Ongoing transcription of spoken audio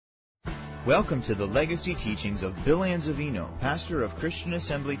Welcome to the legacy teachings of Bill Anzavino, pastor of Christian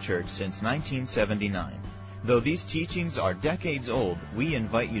Assembly Church since 1979. Though these teachings are decades old, we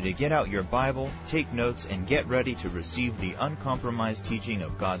invite you to get out your Bible, take notes, and get ready to receive the uncompromised teaching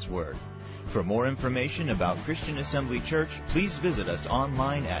of God's Word. For more information about Christian Assembly Church, please visit us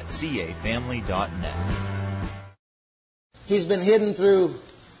online at cafamily.net. He's been hidden through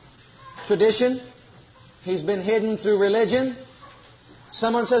tradition. He's been hidden through religion.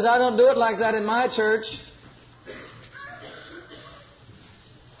 Someone says, I don't do it like that in my church.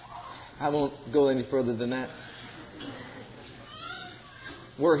 I won't go any further than that.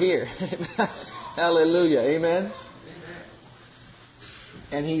 We're here. Hallelujah. Amen.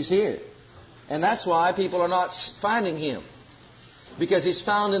 And He's here. And that's why people are not finding Him. Because He's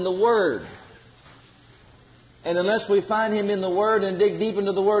found in the Word. And unless we find Him in the Word and dig deep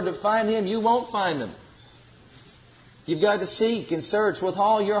into the Word to find Him, you won't find Him. You've got to seek and search with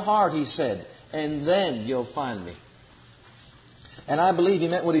all your heart, He said, and then you'll find me. And I believe He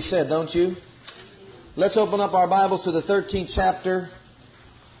meant what He said, don't you? Let's open up our Bibles to the 13th chapter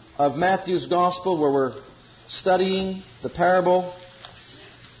of Matthew's Gospel, where we're studying the parable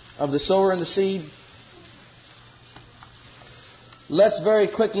of the sower and the seed. Let's very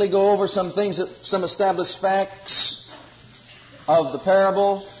quickly go over some things, some established facts of the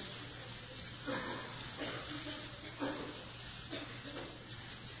parable.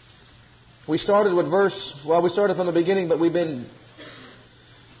 We started from the beginning, but we've been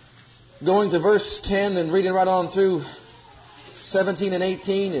going to verse 10 and reading right on through 17 and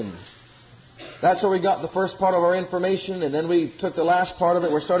 18, and that's where we got the first part of our information, and then we took the last part of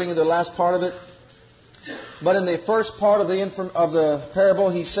it. We're starting in the last part of it. But in the first part of the parable,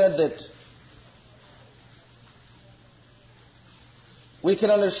 He said that we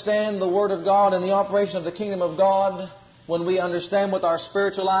can understand the Word of God and the operation of the kingdom of God when we understand with our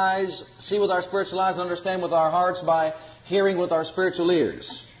spiritual eyes, see with our spiritual eyes, and understand with our hearts by hearing with our spiritual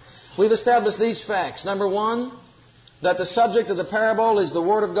ears. We've established these facts. Number one, that the subject of the parable is the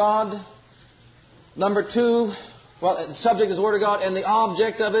Word of God. Number two, the subject is the Word of God, and the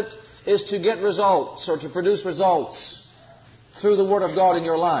object of it is to get results or to produce results through the Word of God in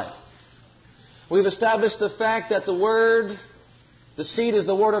your life. We've established the fact that the Word, the seed is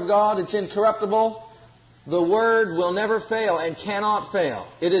the Word of God. It's incorruptible. The Word will never fail and cannot fail.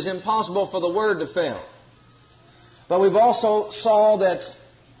 It is impossible for the Word to fail. But we've also saw that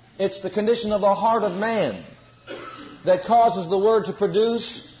it's the condition of the heart of man that causes the Word to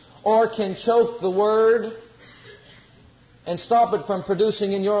produce or can choke the Word and stop it from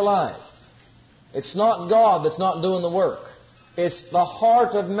producing in your life. It's not God that's not doing the work. It's the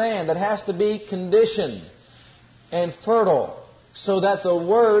heart of man that has to be conditioned and fertile so that the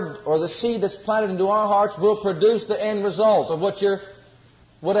Word or the seed that's planted into our hearts will produce the end result of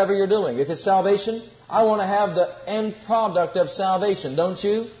whatever you're doing. If it's salvation, I want to have the end product of salvation, don't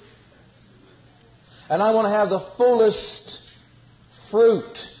you? And I want to have the fullest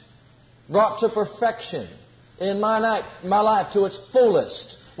fruit brought to perfection in my life to its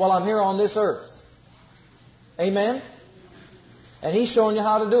fullest while I'm here on this earth. Amen? And He's showing you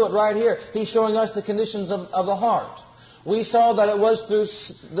how to do it right here. He's showing us the conditions of the heart. We saw that it was through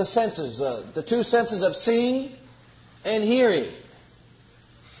the senses, the two senses of seeing and hearing.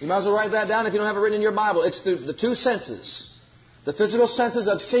 You might as well write that down if you don't have it written in your Bible. It's through the two senses, the physical senses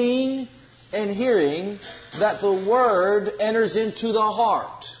of seeing and hearing, that the Word enters into the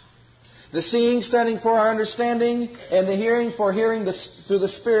heart. The seeing standing for our understanding, and the hearing for hearing through the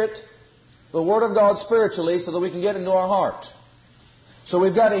Spirit, the Word of God spiritually, so that we can get into our heart. So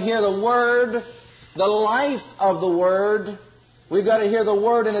we've got to hear the Word, the life of the Word. We've got to hear the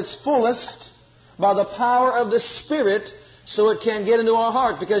Word in its fullest by the power of the Spirit so it can get into our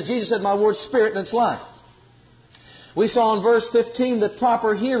heart. Because Jesus said, my Word's Spirit and it's life. We saw in verse 15 that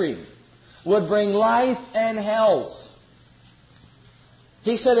proper hearing would bring life and health.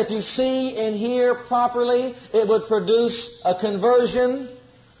 He said if you see and hear properly, it would produce a conversion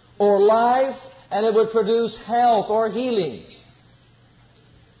or life, and it would produce health or healing.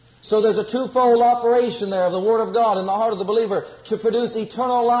 So there's a twofold operation there of the Word of God in the heart of the believer to produce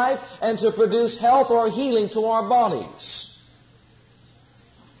eternal life and to produce health or healing to our bodies.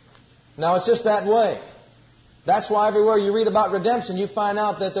 Now it's just that way. That's why everywhere you read about redemption, you find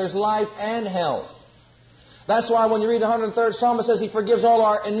out that there's life and health. That's why when you read the 103rd Psalm, it says He forgives all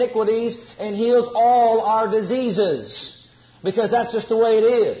our iniquities and heals all our diseases. Because that's just the way it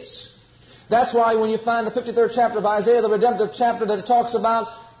is. That's why when you find the 53rd chapter of Isaiah, the redemptive chapter, that it talks about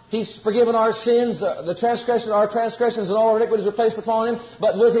He's forgiven our sins, our transgressions and all our iniquities were placed upon Him,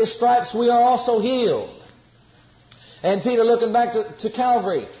 but with His stripes we are also healed. And Peter, looking back to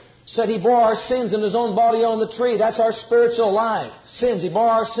Calvary, said He bore our sins in His own body on the tree. That's our spiritual life. Sins. He bore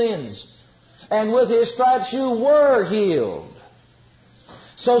our sins. And with His stripes you were healed.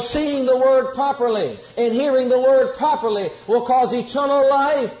 So seeing the Word properly and hearing the Word properly will cause eternal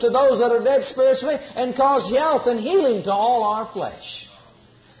life to those that are dead spiritually and cause health and healing to all our flesh.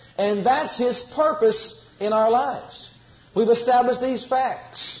 And that's His purpose in our lives. We've established these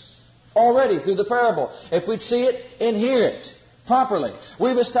facts already through the parable. If we'd see it and hear it properly.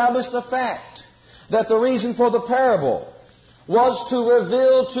 We've established the fact that the reason for the parable was to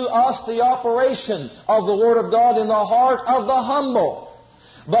reveal to us the operation of the Word of God in the heart of the humble,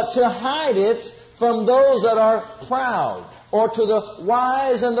 but to hide it from those that are proud, or to the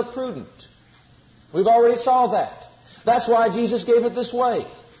wise and the prudent. We've already saw that. That's why Jesus gave it this way.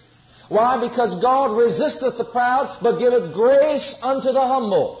 Why? Because God resisteth the proud, but giveth grace unto the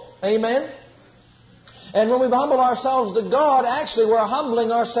humble. Amen? And when we humble ourselves to God, actually we're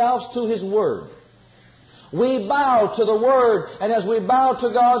humbling ourselves to His Word. We bow to the Word, and as we bow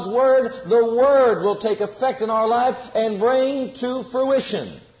to God's Word, the Word will take effect in our life and bring to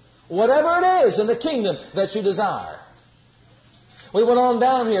fruition whatever it is in the kingdom that you desire. We went on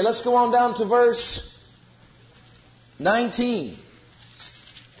down here. Let's go on down to verse 19.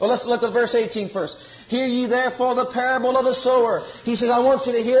 Well, let's look at verse 18 first. Hear ye therefore the parable of the sower. He says, I want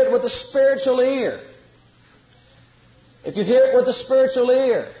you to hear it with the spiritual ear. If you hear it with the spiritual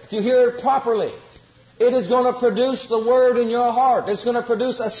ear, if you hear it properly, it is going to produce the Word in your heart. It's going to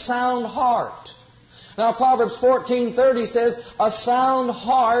produce a sound heart. Now, Proverbs 14:30 says, a sound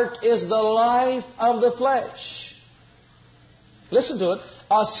heart is the life of the flesh. Listen to it.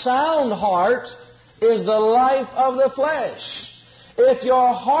 A sound heart is the life of the flesh. If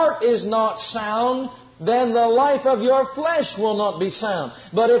your heart is not sound, then the life of your flesh will not be sound.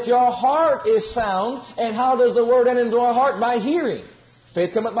 But if your heart is sound, and how does the Word enter into our heart? By hearing.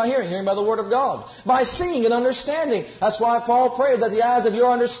 Faith cometh by hearing, hearing by the Word of God. By seeing and understanding. That's why Paul prayed that the eyes of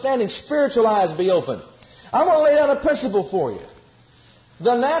your understanding, spiritual eyes, be open. I'm going to lay down a principle for you.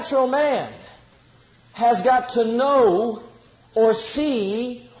 The natural man has got to know or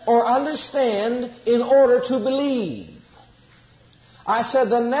see or understand in order to believe. I said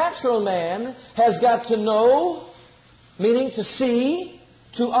the natural man has got to know, meaning to see,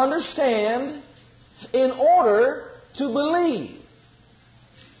 to understand, in order to believe.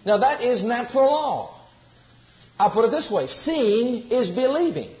 Now that is natural law. I'll put it this way. Seeing is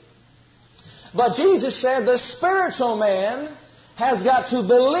believing. But Jesus said the spiritual man has got to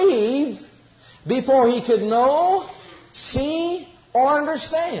believe before he could know, see, or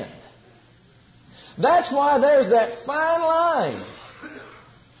understand. That's why there's that fine line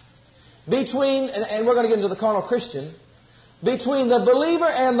between, and we're going to get into the carnal Christian, between the believer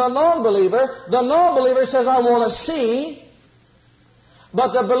and the non-believer. The non-believer says, I want to see,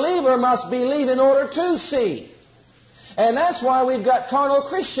 but the believer must believe in order to see. And that's why we've got carnal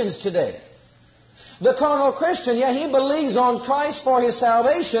Christians today. The carnal Christian, he believes on Christ for his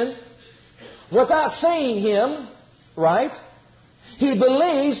salvation without seeing Him, right? He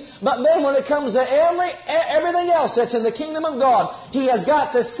believes, but then when it comes to everything else that's in the kingdom of God, he has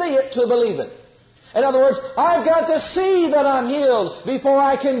got to see it to believe it. In other words, I've got to see that I'm healed before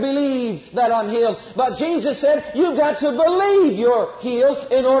I can believe that I'm healed. But Jesus said, you've got to believe you're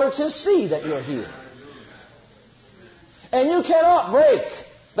healed in order to see that you're healed. And you cannot break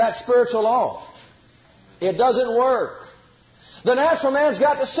that spiritual law. It doesn't work. The natural man's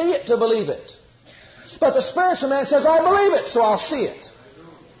got to see it to believe it. But the spiritual man says, I believe it, so I'll see it.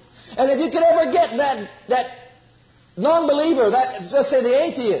 And if you could ever get that non-believer, let's say the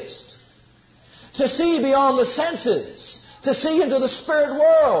atheist, to see beyond the senses, to see into the spirit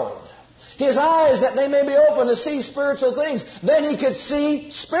world, his eyes that they may be open to see spiritual things, then he could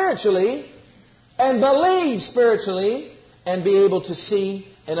see spiritually and believe spiritually and be able to see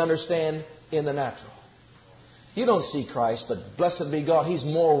and understand in the natural. You don't see Christ, but blessed be God, He's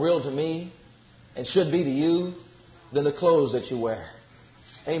more real to me and should be to you than the clothes that you wear.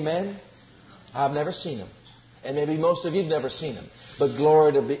 Amen? I've never seen Him. And maybe most of you have never seen Him. But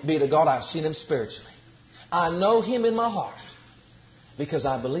glory be to God, I've seen Him spiritually. I know Him in my heart because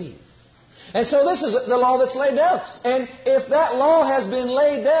I believe. And so this is the law that's laid down. And if that law has been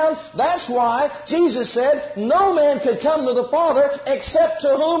laid down, that's why Jesus said, no man could come to the Father except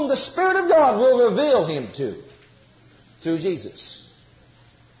to whom the Spirit of God will reveal Him to. Through Jesus.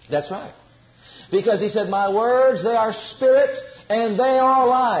 That's right. Because He said, my words, they are spirit and they are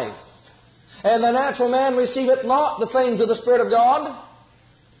life. And the natural man receiveth not the things of the Spirit of God,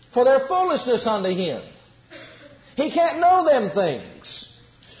 for their foolishness unto him. He can't know them things.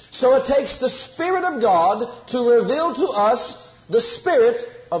 So it takes the Spirit of God to reveal to us the Spirit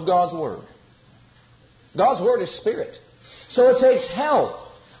of God's Word. God's Word is Spirit. So it takes help.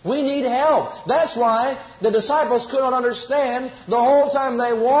 We need help. That's why the disciples could not understand the whole time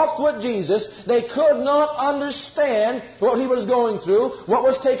they walked with Jesus. They could not understand what He was going through, what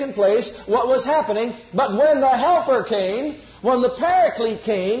was taking place, what was happening. But when the Helper came, when the Paraclete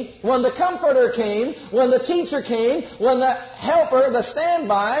came, when the Comforter came, when the Teacher came, when the Helper, the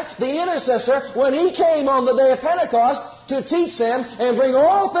standby, the Intercessor, when He came on the day of Pentecost to teach them and bring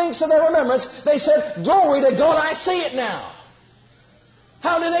all things to their remembrance, they said, "Glory to God, I see it now."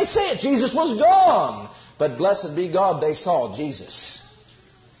 How did they see it? Jesus was gone. But blessed be God, they saw Jesus.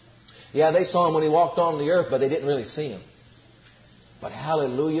 Yeah, they saw Him when He walked on the earth, but they didn't really see Him. But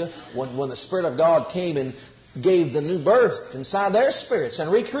hallelujah, when the Spirit of God came and gave the new birth inside their spirits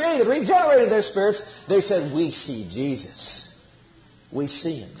and recreated, regenerated their spirits, they said, "We see Jesus. We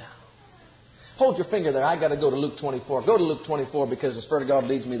see Him now." Hold your finger there. I've got to go to Luke 24. Go to Luke 24 because the Spirit of God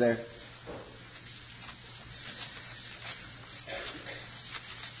leads me there.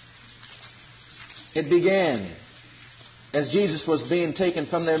 It began as Jesus was being taken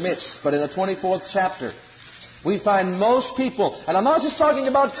from their midst. But in the 24th chapter, we find most people, and I'm not just talking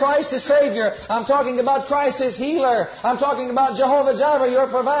about Christ as Savior, I'm talking about Christ as Healer, I'm talking about Jehovah Jireh, your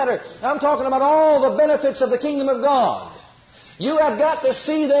provider, I'm talking about all the benefits of the kingdom of God. You have got to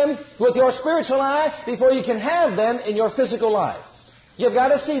see them with your spiritual eye before you can have them in your physical life. You've got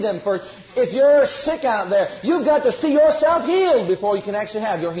to see them first. If you're sick out there, you've got to see yourself healed before you can actually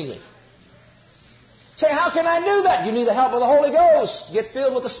have your healing. Say, how can I do that? You need the help of the Holy Ghost to get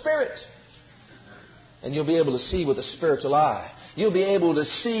filled with the Spirit. And you'll be able to see with the spiritual eye. You'll be able to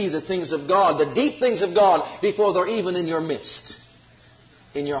see the things of God, the deep things of God, before they're even in your midst,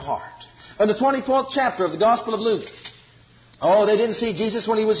 in your heart. In the 24th chapter of the Gospel of Luke. Oh, they didn't see Jesus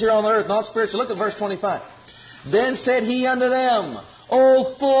when He was here on the earth, not spiritual. Look at verse 25. Then said He unto them,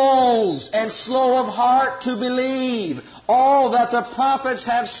 O fools, and slow of heart to believe all that the prophets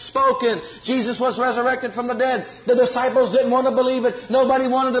have spoken. Jesus was resurrected from the dead. The disciples didn't want to believe it. Nobody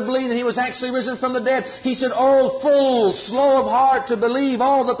wanted to believe that He was actually risen from the dead. He said, O fools, slow of heart to believe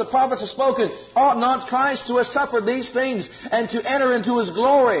all that the prophets have spoken. Ought not Christ to have suffered these things and to enter into His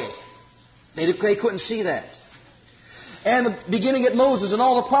glory? They couldn't see that. And beginning at Moses and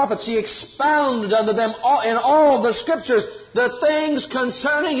all the prophets, He expounded unto them in all the Scriptures the things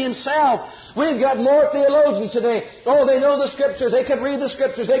concerning Himself. We've got more theologians today. Oh, they know the Scriptures. They could read the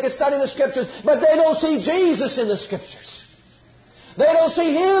Scriptures. They could study the Scriptures. But they don't see Jesus in the Scriptures. They don't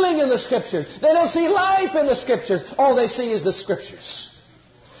see healing in the Scriptures. They don't see life in the Scriptures. All they see is the Scriptures.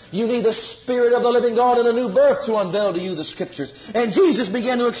 You need the Spirit of the living God in a new birth to unveil to you the Scriptures. And Jesus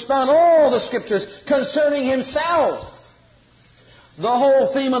began to expound all the Scriptures concerning Himself. The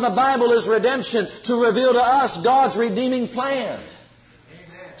whole theme of the Bible is redemption, to reveal to us God's redeeming plan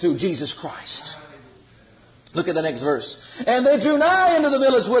through Jesus Christ. Look at the next verse. And they drew nigh into the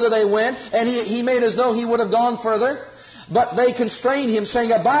village whither they went, and he made as though He would have gone further. But they constrained Him,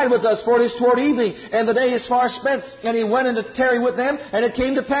 saying, Abide with us, for it is toward evening, and the day is far spent. And He went in to tarry with them, and it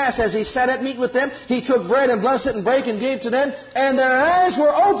came to pass, as He sat at meat with them, He took bread and blessed it and brake and gave to them, and their eyes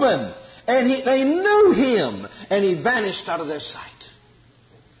were open, and they knew Him, and He vanished out of their sight.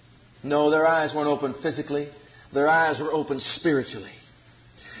 No, their eyes weren't open physically. Their eyes were open spiritually.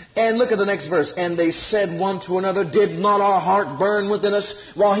 And look at the next verse. And they said one to another, Did not our heart burn within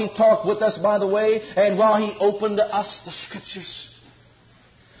us while He talked with us by the way, and while He opened to us the Scriptures?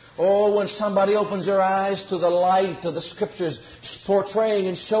 Oh, when somebody opens their eyes to the light of the Scriptures, portraying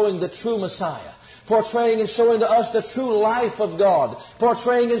and showing the true Messiah, portraying and showing to us the true life of God,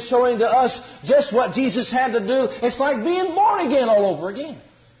 portraying and showing to us just what Jesus had to do, it's like being born again all over again.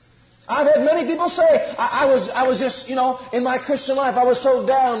 I've had many people say, I was just, in my Christian life, I was so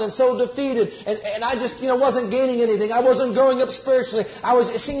down and so defeated, and I just, wasn't gaining anything. I wasn't growing up spiritually.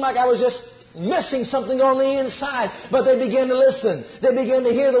 It seemed like I was just missing something on the inside. But they began to listen. They began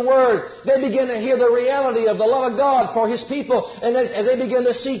to hear the Word. They began to hear the reality of the love of God for His people. And as they began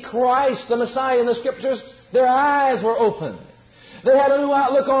to see Christ, the Messiah, in the Scriptures, their eyes were opened. They had a new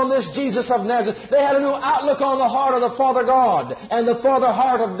outlook on this Jesus of Nazareth. They had a new outlook on the heart of the Father God and the Father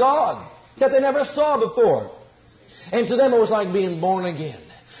heart of God that they never saw before. And to them it was like being born again.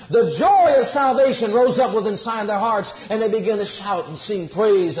 The joy of salvation rose up within inside their hearts, and they began to shout and sing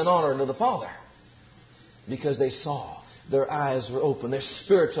praise and honor to the Father because they saw. Their eyes were open, their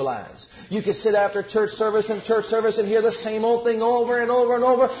spiritual eyes. You could sit after church service and hear the same old thing over and over and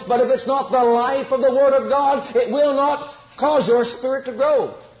over, but if it's not the life of the Word of God, it will not cause your spirit to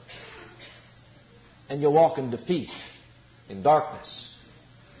grow. And you'll walk in defeat, in darkness.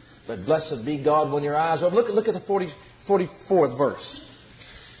 But blessed be God when your eyes are open. Look at the 44th verse.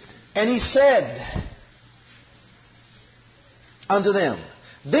 And He said unto them,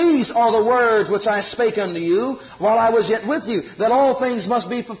 These are the words which I spake unto you while I was yet with you, that all things must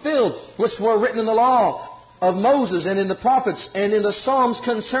be fulfilled, which were written in the law of Moses and in the prophets and in the Psalms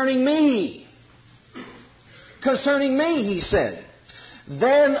concerning me. Concerning me, He said.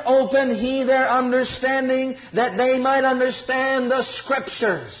 Then opened He their understanding, that they might understand the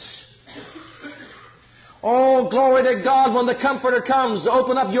Scriptures. Oh, glory to God when the Comforter comes to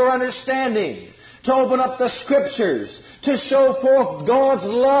open up your understanding, to open up the Scriptures, to show forth God's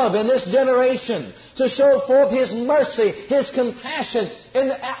love in this generation, to show forth His mercy, His compassion.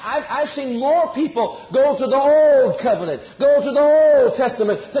 And I've seen more people go to the Old Covenant, go to the Old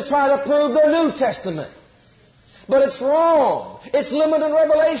Testament to try to prove the New Testament. But it's wrong. It's limited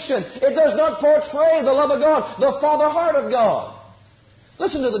revelation. It does not portray the love of God, the Father heart of God.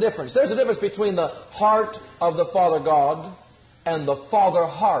 Listen to the difference. There's a difference between the heart of the Father God and the Father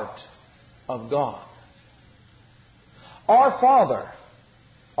heart of God. Our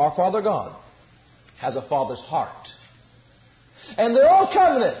Father God, has a Father's heart. And the Old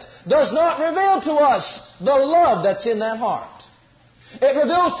Covenant does not reveal to us the love that's in that heart. It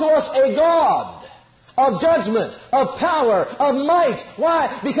reveals to us a God of judgment, of power, of might.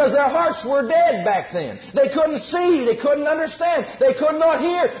 Why? Because their hearts were dead back then. They couldn't see, they couldn't understand, they could not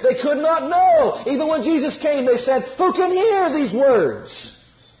hear, they could not know. Even when Jesus came, they said, who can hear these words?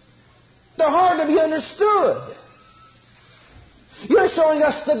 They're hard to be understood. You're showing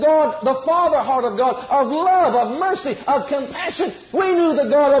us the God, the Father heart of God, of love, of mercy, of compassion. We knew the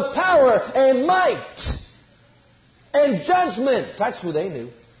God of power and might and judgment. That's who they knew.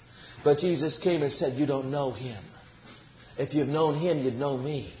 But Jesus came and said, you don't know Him. If you've known Him, you'd know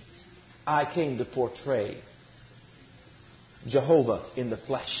me. I came to portray Jehovah in the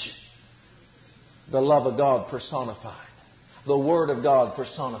flesh. The love of God personified. The Word of God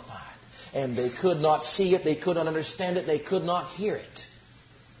personified. And they could not see it, they could not understand it, they could not hear it.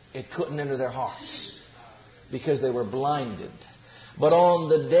 It couldn't enter their hearts because they were blinded. But on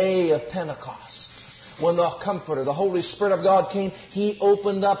the day of Pentecost, when the Comforter, the Holy Spirit of God came, He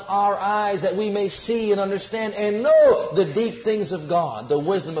opened up our eyes that we may see and understand and know the deep things of God, the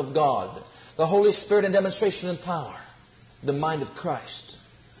wisdom of God, the Holy Spirit in demonstration and power, the mind of Christ,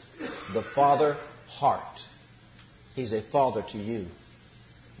 the Father heart. He's a Father to you.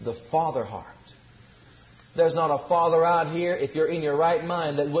 The Father heart. There's not a father out here, if you're in your right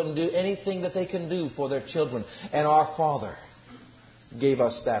mind, that wouldn't do anything that they can do for their children. And our Father gave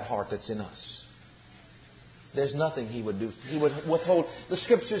us that heart that's in us. There's nothing He would do. He would withhold. The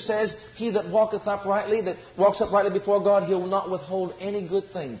Scripture says, He that walketh uprightly, that walks uprightly before God, He'll not withhold any good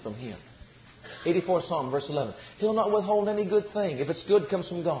thing from him. 84 Psalm, verse 11. He'll not withhold any good thing. If it's good, it comes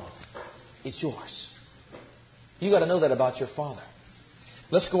from God. It's yours. You got to know that about your Father.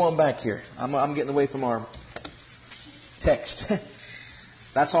 Let's go on back here. I'm getting away from our text.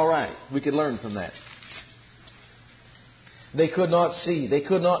 That's all right. We could learn from that. They could not see. They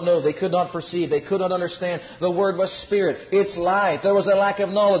could not know. They could not perceive. They could not understand. The Word was Spirit. It's life. There was a lack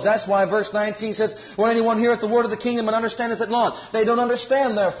of knowledge. That's why verse 19 says, when anyone heareth the word of the kingdom and understandeth it not. They don't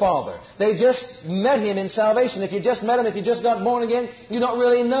understand their Father. They just met Him in salvation. If you just met Him, if you just got born again, you don't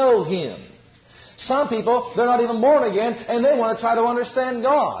really know Him. Some people, they're not even born again, and they want to try to understand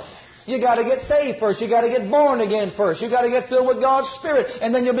God. You got to get saved first. You got to get born again first. You got to get filled with God's Spirit,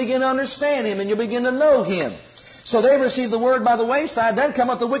 and then you'll begin to understand Him, and you'll begin to know Him. So they receive the word by the wayside. Then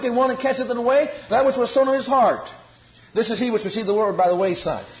cometh the wicked one and catcheth it away, that which was sown in his heart. This is he which received the word by the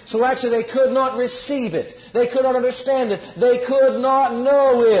wayside. So actually they could not receive it. They could not understand it. They could not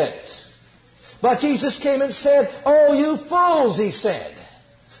know it. But Jesus came and said, oh, you fools, He said.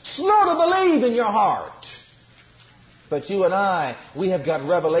 Slow to believe in your heart. But you and I, we have got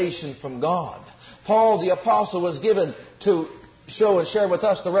revelation from God. Paul the Apostle was given to show and share with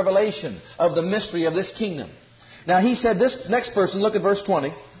us the revelation of the mystery of this kingdom. Now he said this next person, look at verse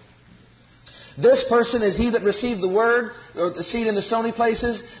 20. This person is he that received the word, or the seed in the stony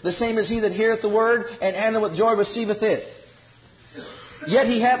places. The same is he that heareth the word, and with joy receiveth it. Yet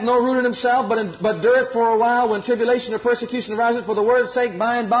he hath no root in himself, but dureth for a while. When tribulation or persecution ariseth for the word's sake,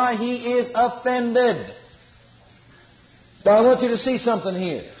 by and by he is offended. But I want you to see something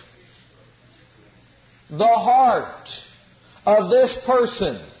here. The heart of this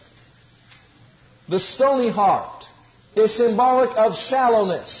person, the stony heart, is symbolic of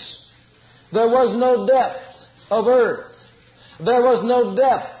shallowness. There was no depth of earth. There was no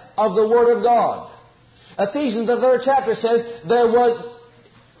depth of the Word of God. Ephesians, the 3rd chapter, says there was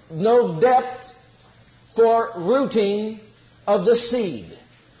no depth for rooting of the seed.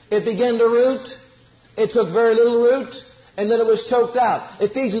 It began to root. It took very little root. and then it was choked out.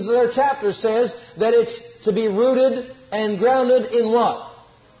 Ephesians, the 3rd chapter, says that it's to be rooted and grounded in what?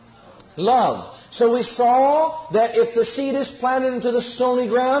 Love. So we saw that if the seed is planted into the stony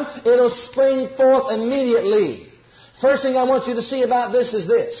ground, it'll spring forth immediately. First thing I want you to see about this is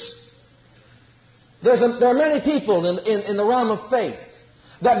this. There are many people in the realm of faith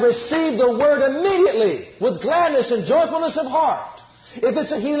that receive the Word immediately with gladness and joyfulness of heart. If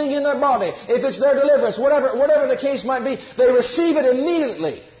it's a healing in their body, if it's their deliverance, whatever the case might be, they receive it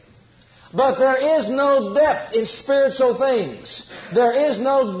immediately. But there is no depth in spiritual things. There is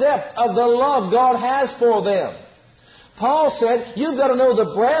no depth of the love God has for them. Paul said, you've got to know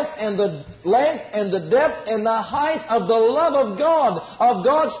the breadth and the length and the depth and the height of the love of God, of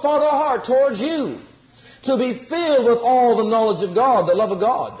God's Father heart towards you. To be filled with all the knowledge of God, the love of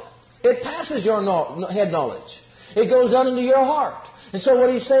God. It passes your head knowledge. It goes down into your heart. And so what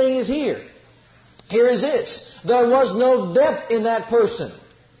he's saying is here. Here is this. There was no depth in that person.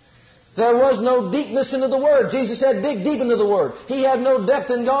 There was no deepness into the Word. Jesus said, dig deep into the Word. He had no depth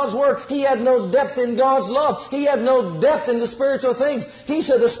in God's Word. He had no depth in God's love. He had no depth in the spiritual things. He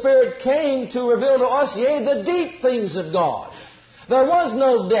said the Spirit came to reveal to us, yea, the deep things of God. There was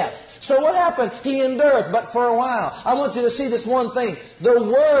no depth. So what happened? He endureth, but for a while. I want you to see this one thing. The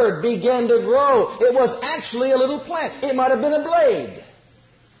Word began to grow. It was actually a little plant. It might have been a blade.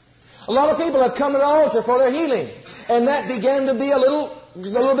 A lot of people have come to the altar for their healing. And that began to be a little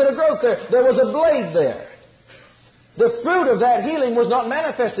bit of growth there. There was a blade there. The fruit of that healing was not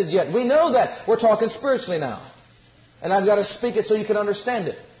manifested yet. We know that. We're talking spiritually now. And I've got to speak it so you can understand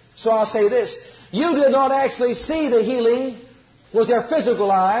it. So I'll say this. You did not actually see the healing with your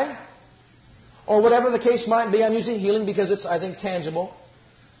physical eye, or whatever the case might be. I'm using healing because it's, I think, tangible.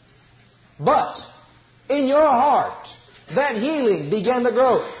 But in your heart, that healing began to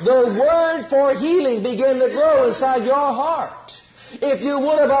grow. The word for healing began to grow inside your heart. If you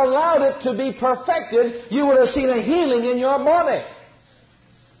would have allowed it to be perfected, you would have seen a healing in your body.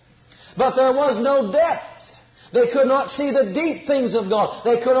 But there was no depth. They could not see the deep things of God.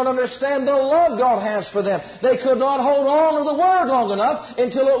 They could not understand the love God has for them. They could not hold on to the Word long enough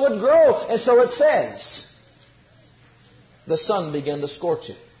until it would grow. And so it says, the sun began to scorch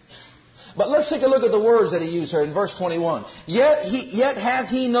it. But let's take a look at the words that he used here in verse 21. Yet hath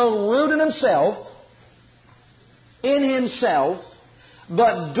he no root in himself,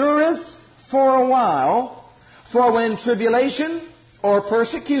 but dureth for a while. For when tribulation or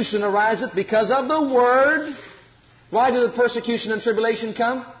persecution ariseth because of the Word. Why do the persecution and tribulation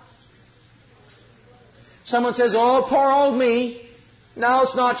come? Someone says, oh, poor old me. No,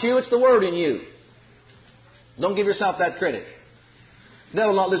 it's not you, it's the Word in you. Don't give yourself that credit. The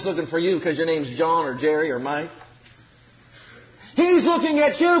devil's not just looking for you because your name's John or Jerry or Mike. He's looking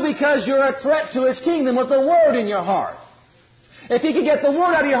at you because you're a threat to His kingdom with the Word in your heart. If he can get the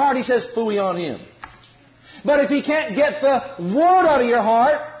Word out of your heart, he says, phooey on him. But if he can't get the Word out of your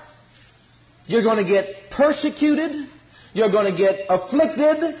heart, you're going to get persecuted, you're going to get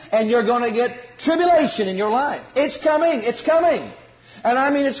afflicted, and you're going to get tribulation in your life. It's coming. It's coming. And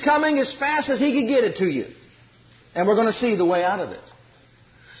I mean it's coming as fast as he can get it to you. And we're going to see the way out of it.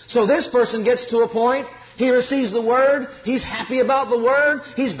 So this person gets to a point, he receives the Word, he's happy about the Word,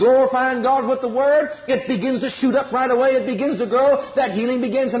 he's glorifying God with the Word, it begins to shoot up right away, it begins to grow, that healing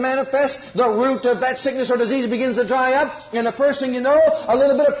begins to manifest, the root of that sickness or disease begins to dry up, and the first thing you know, a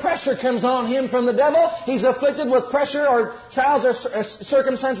little bit of pressure comes on him from the devil, he's afflicted with pressure or trials or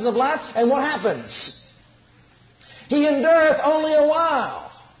circumstances of life, and what happens? He endureth only a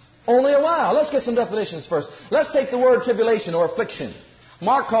while. Only a while. Let's get some definitions first. Let's take the word tribulation or affliction.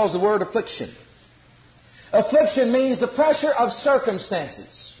 Mark calls the word affliction. Affliction means the pressure of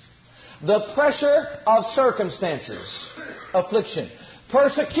circumstances. The pressure of circumstances. Affliction.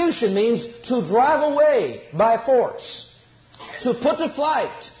 Persecution means to drive away by force. To put to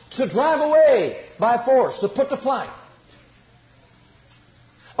flight. To drive away by force. To put to flight.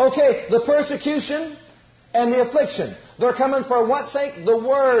 Okay, the persecution and the affliction. They're coming for what sake? The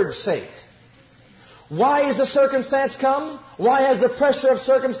Word's sake. Why is the circumstance come? Why has the pressure of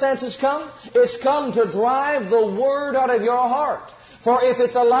circumstances come? It's come to drive the Word out of your heart. For if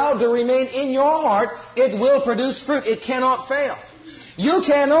it's allowed to remain in your heart, it will produce fruit. It cannot fail. You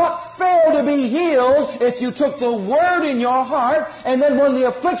cannot fail to be healed if you took the Word in your heart, and then when the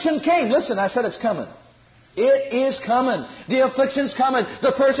affliction came, listen, I said it's coming. It is coming. The affliction's coming.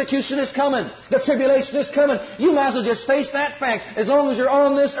 The persecution is coming. The tribulation is coming. You might as well just face that fact. As long as you're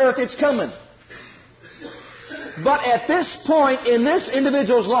on this earth, it's coming. But at this point in this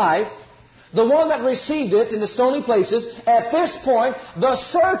individual's life, The one that received it in the stony places, at this point, the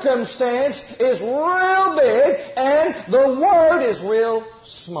circumstance is real big and the Word is real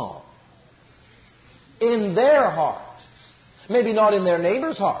small. In their heart. Maybe not in their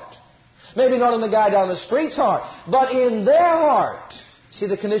neighbor's heart. Maybe not in the guy down the street's heart. But in their heart. See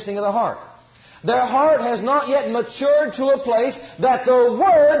the conditioning of the heart. Their heart has not yet matured to a place that the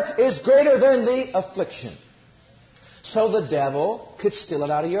Word is greater than the affliction. So the devil could steal it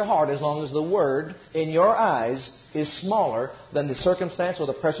out of your heart as long as the Word in your eyes is smaller than the circumstance or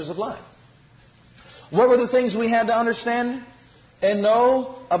the pressures of life. What were the things we had to understand and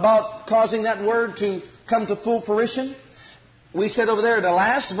know about causing that Word to come to full fruition? We said over there, the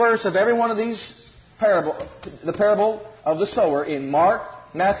last verse of every one of these the parable of the sower in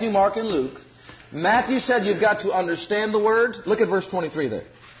Matthew, Mark, and Luke. Matthew said you've got to understand the Word. Look at verse 23 there.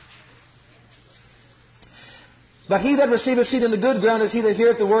 But he that receiveth seed in the good ground is he that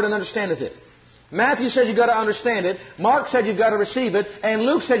heareth the Word and understandeth it. Matthew said you've got to understand it. Mark said you've got to receive it. And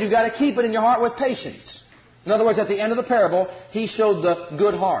Luke said you've got to keep it in your heart with patience. In other words, at the end of the parable, he showed the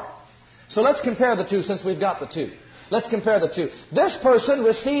good heart. So let's compare the two since we've got the two. Let's compare the two. This person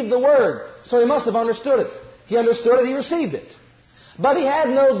received the Word, so he must have understood it. He understood it, he received it. But he had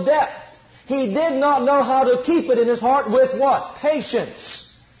no depth. He did not know how to keep it in his heart with what?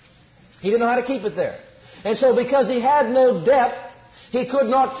 Patience. He didn't know how to keep it there. And so because he had no depth, he could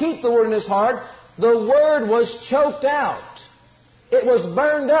not keep the Word in his heart. The Word was choked out. It was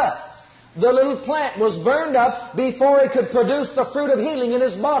burned up. The little plant was burned up before it could produce the fruit of healing in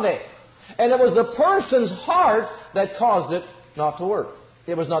his body. And it was the person's heart that caused it not to work.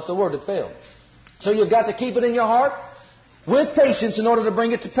 It was not the Word that failed. So you've got to keep it in your heart with patience in order to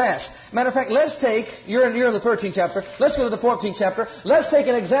bring it to pass. Matter of fact, let's take, you're in the 13th chapter, let's go to the 14th chapter. Let's take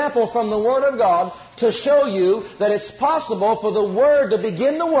an example from the Word of God to show you that it's possible for the Word to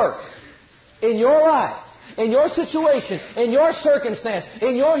begin to work in your life, in your situation, in your circumstance,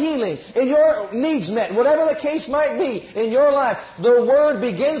 in your healing, in your needs met, whatever the case might be in your life. The Word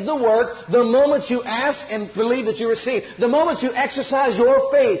begins to work the moment you ask and believe that you receive. The moment you exercise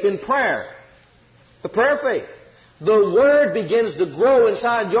your faith in prayer. The prayer of faith. The Word begins to grow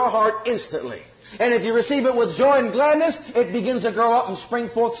inside your heart instantly. And if you receive it with joy and gladness, it begins to grow up and spring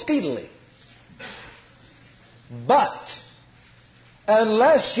forth speedily. But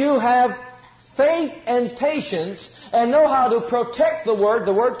unless you have faith and patience and know how to protect the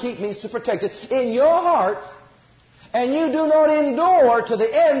Word keep means to protect it, in your heart, and you do not endure to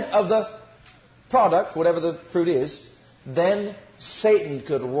the end of the product, whatever the fruit is, then Satan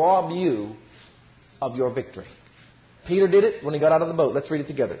could rob you of your victory. Peter did it when he got out of the boat. Let's read it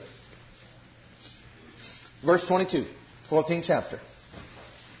together. Verse 22, 14th chapter.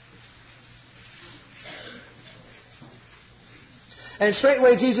 And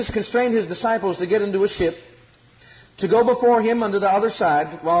straightway Jesus constrained his disciples to get into a ship, to go before him unto the other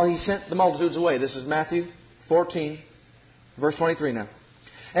side, while he sent the multitudes away. This is Matthew 14, verse 23 now.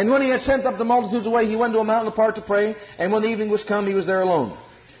 And when he had sent up the multitudes away, he went to a mountain apart to pray. And when the evening was come, he was there alone.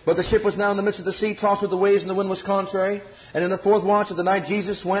 But the ship was now in the midst of the sea, tossed with the waves, and the wind was contrary. And in the fourth watch of the night,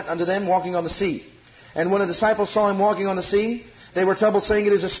 Jesus went unto them, walking on the sea. And when the disciples saw him walking on the sea, they were troubled, saying,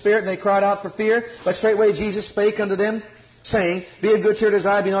 It is a spirit, and they cried out for fear. But straightway Jesus spake unto them, saying, Be of good cheer, it is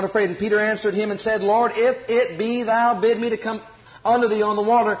I, be not afraid. And Peter answered him and said, Lord, if it be thou, bid me to come unto thee on the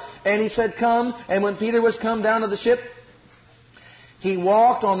water. And he said, Come. And when Peter was come down to the ship, he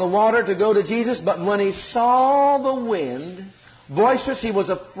walked on the water to go to Jesus. But when he saw the wind boisterous, he was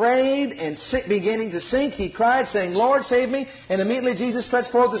afraid, and beginning to sink, he cried, saying, Lord, save me. And immediately Jesus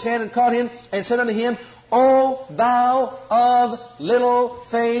stretched forth his hand and caught him, and said unto him, O thou of little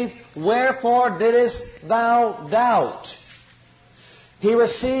faith, wherefore didst thou doubt? He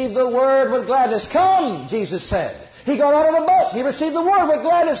received the Word with gladness. Come, Jesus said. He got out of the boat. He received the Word with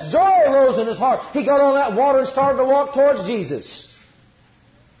gladness. Joy rose in his heart. He got on that water and started to walk towards Jesus.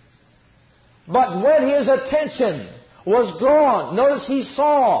 But when his attention was drawn, notice he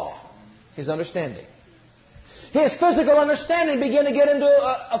saw his understanding. His physical understanding began to get into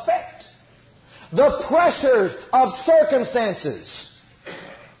effect. The pressures of circumstances.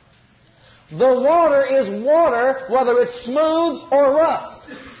 The water is water, whether it's smooth or rough.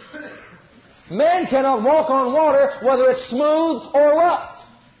 Man cannot walk on water, whether it's smooth or rough.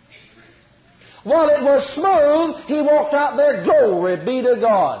 While it was smooth, he walked out there, glory be to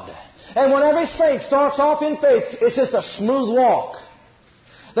God. And when every saint starts off in faith, it's just a smooth walk.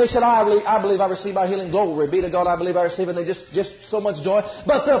 They said, I believe I receive my healing. Glory be to God, I believe I receive it. And they just so much joy.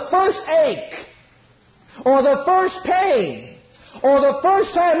 But the first ache, or the first pain, or the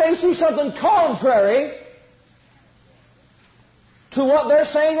first time they see something contrary to what they're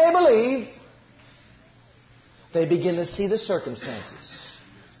saying they believe, They begin to see the circumstances.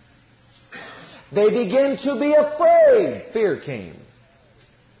 They begin to be afraid. Fear came.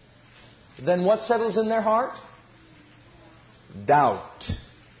 Then what settles in their heart? Doubt.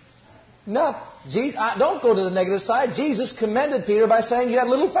 No, don't go to the negative side. Jesus commended Peter by saying you had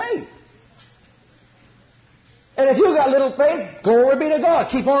little faith. And if you got little faith, glory be to God.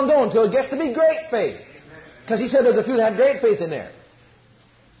 Keep on going until it gets to be great faith. Because He said there's a few that had great faith in there.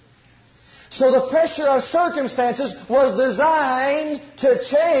 So the pressure of circumstances was designed to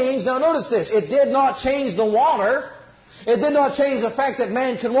change. Now notice this. It did not change the water. It did not change the fact that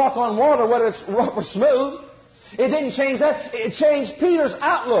man can walk on water whether it's rough or smooth. It didn't change that. It changed Peter's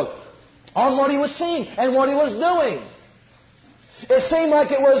outlook on what he was seeing and what he was doing. It seemed like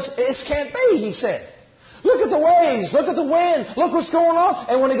it can't be, he said. Look at the waves. Look at the wind. Look what's going on.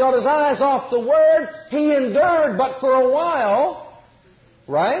 And when he got his eyes off the Word, he endured, but for a while.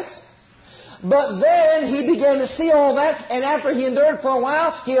 Right? But then he began to see all that, and after he endured for a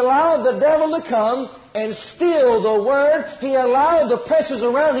while, he allowed the devil to come and steal the Word. He allowed the pressures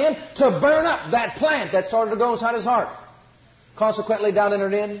around him to burn up that plant that started to grow inside his heart. Consequently, doubt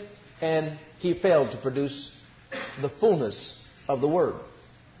entered in, and he failed to produce the fullness of the Word.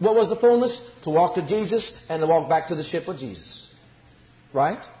 What was the fullness? To walk to Jesus and to walk back to the ship with Jesus.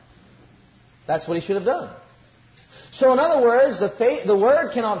 Right? That's what he should have done. So in other words, the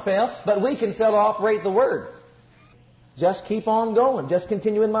Word cannot fail, but we can fail to operate the Word. Just keep on going. Just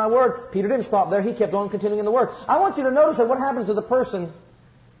continue in my Word. Peter didn't stop there. He kept on continuing in the Word. I want you to notice that what happens to the person.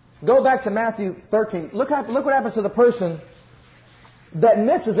 Go back to Matthew 13. Look what happens to the person that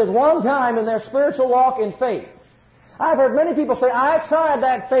misses at one time in their spiritual walk in faith. I've heard many people say, I tried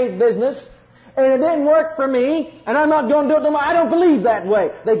that faith business and it didn't work for me and I'm not going to do it no more. I don't believe that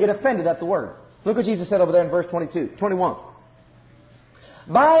way. They get offended at the Word. Look what Jesus said over there in verse 21.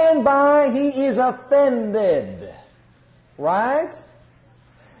 By and by he is offended. Right?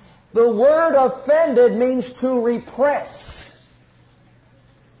 The word offended means to repress.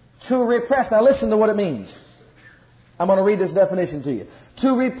 To repress. Now listen to what it means. I'm going to read this definition to you.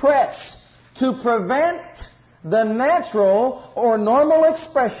 To repress. To prevent the natural or normal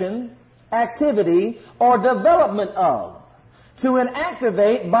expression, activity, or development of. To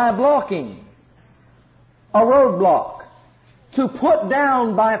inactivate by blocking. A roadblock. To put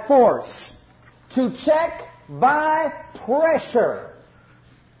down by force. To check by pressure.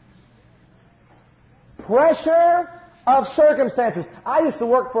 Pressure of circumstances. I used to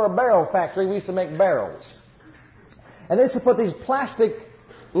work for a barrel factory. We used to make barrels. And they used to put these plastic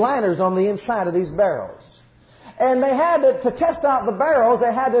liners on the inside of these barrels. And they had to test out the barrels,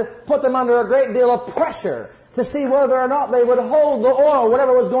 they had to put them under a great deal of pressure to see whether or not they would hold the oil,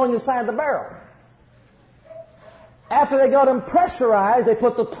 whatever was going inside the barrel. After they got them pressurized, they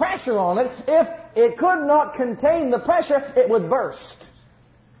put the pressure on it. If it could not contain the pressure, it would burst.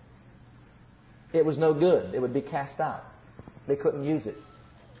 It was no good. It would be cast out. They couldn't use it.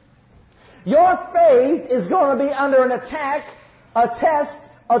 Your faith is going to be under an attack, a test,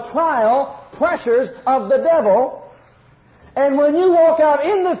 a trial, pressures of the devil. And when you walk out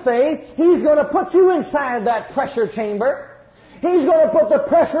in the faith, he's going to put you inside that pressure chamber. He's going to put the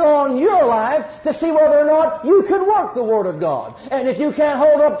pressure on your life to see whether or not you can work the Word of God. And if you can't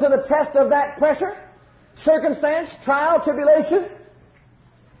hold up to the test of that pressure, circumstance, trial, tribulation,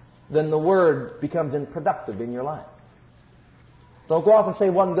 then the Word becomes unproductive in your life. Don't go off and say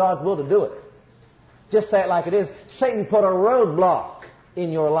it wasn't God's will to do it. Just say it like it is. Satan put a roadblock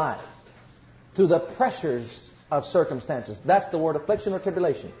in your life through the pressures of circumstances. That's the word affliction or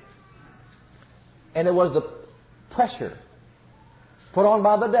tribulation. And it was the pressure put on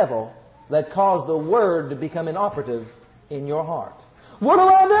by the devil that caused the Word to become inoperative in your heart. What do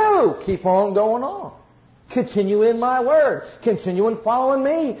I do? Keep on going on. Continue in my Word. Continue in following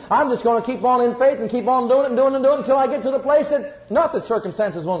me. I'm just going to keep on in faith and keep on doing it and doing it and doing it until I get to the place that, not that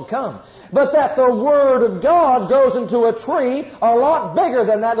circumstances won't come, but that the Word of God goes into a tree a lot bigger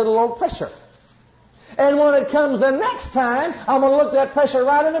than that little old pressure. And when it comes the next time, I'm going to look that pressure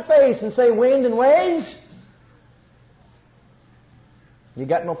right in the face and say, wind and waves, you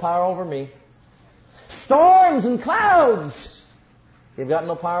got no power over me. Storms and clouds, you've got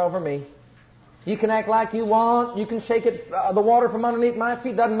no power over me. You can act like you want. You can shake it, the water from underneath my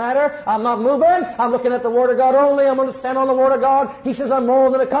feet. Doesn't matter. I'm not moving. I'm looking at the Word of God only. I'm going to stand on the Word of God. He says I'm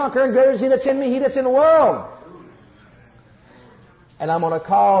more than a conqueror, and greater is He that's in me, He that's in the world. And I'm going to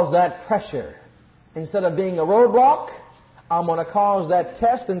cause that pressure. Instead of being a roadblock, I'm going to cause that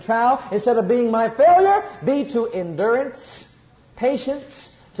test and trial. Instead of being my failure, be to endurance, patience,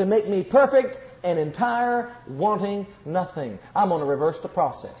 to make me perfect and entire, wanting nothing. I'm going to reverse the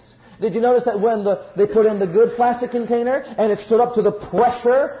process. Did you notice that when they put in the good plastic container and it stood up to the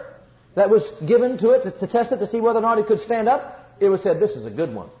pressure that was given to it to test it to see whether or not it could stand up, it was said, this is a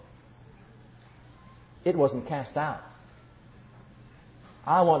good one. It wasn't cast out.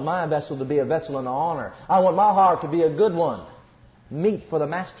 I want my vessel to be a vessel in honor. I want my heart to be a good one. Meet for the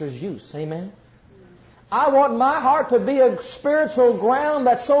Master's use. Amen? I want my heart to be a spiritual ground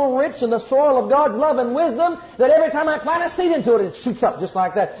that's so rich in the soil of God's love and wisdom that every time I plant a seed into it, it shoots up just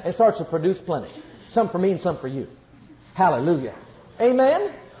like that and starts to produce plenty. Some for me and some for you. Hallelujah.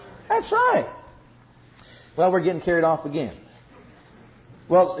 Amen? That's right. Well, we're getting carried off again.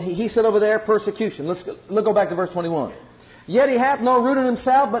 Well, he said over there, persecution. Let's go back to verse 21. Yet he hath no root in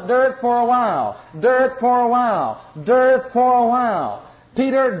himself, but dureth for a while. Dureth for a while. Dureth for a while.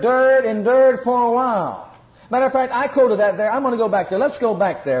 Peter endured for a while. Matter of fact, I quoted that there. I'm going to go back there. Let's go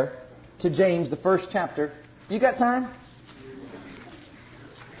back there to James, the 1st chapter. You got time?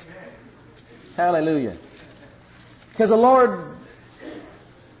 Hallelujah. Because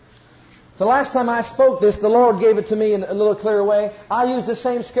the last time I spoke this, the Lord gave it to me in a little clearer way. I used the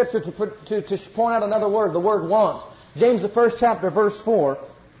same scripture to point out another word, the word want. James, the 1st chapter, verse 4.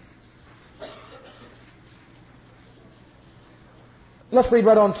 Let's read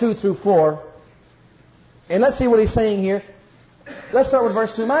right on 2 through 4. And let's see what he's saying here. Let's start with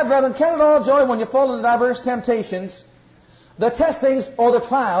verse 2. My brethren, count it all joy when you fall into diverse temptations. The testings or the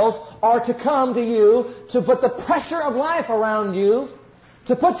trials are to come to you to put the pressure of life around you,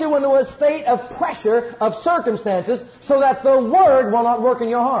 to put you into a state of pressure of circumstances so that the Word will not work in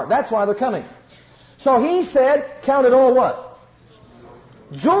your heart. That's why they're coming. So he said, count it all what?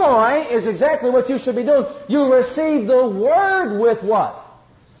 Joy is exactly what you should be doing. You receive the Word with what?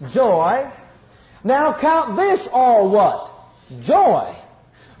 Joy. Now count this all what? Joy.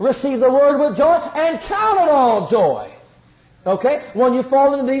 Receive the Word with joy and count it all joy. Okay? When you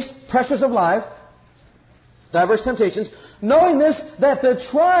fall into these pressures of life, diverse temptations, knowing this, that the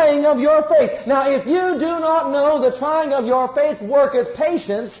trying of your faith. Now if you do not know the trying of your faith worketh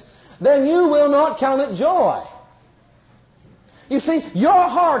patience, then you will not count it joy. You see, your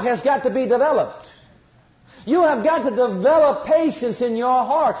heart has got to be developed. You have got to develop patience in your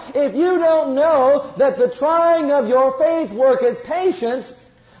heart. If you don't know that the trying of your faith worketh patience,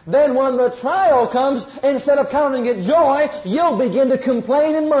 then when the trial comes, instead of counting it joy, you'll begin to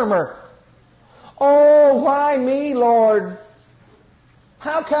complain and murmur. Oh, why me, Lord?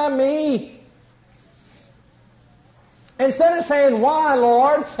 How come me? Instead of saying, why,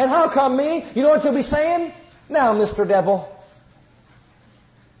 Lord, and how come me, you know what you'll be saying? Now, Mr. Devil.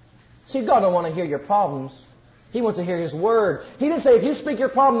 See, God don't want to hear your problems. He wants to hear His Word. He didn't say, if you speak your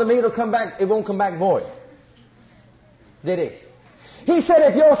problem to me, it won't come back void. Did He? He said,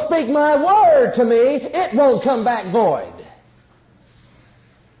 if you'll speak my Word to me, it won't come back void.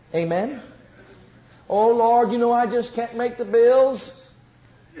 Amen? Oh, Lord, you know I just can't make the bills.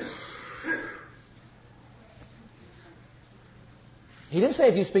 He didn't say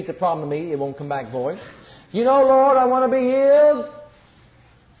if you speak the problem to me, it won't come back void. You know, Lord, I want to be healed.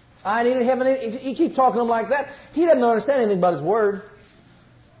 I need heaven. You keep talking to him like that. He doesn't understand anything but His Word.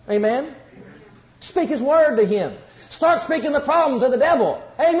 Amen? Speak His Word to him. Start speaking the problem to the devil.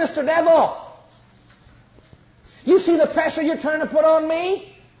 Hey, Mr. Devil. You see the pressure you're trying to put on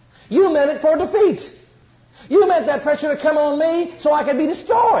me? You meant it for defeat. You meant that pressure to come on me so I could be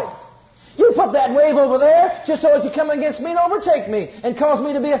destroyed. You put that wave over there just so it could come against me and overtake me and cause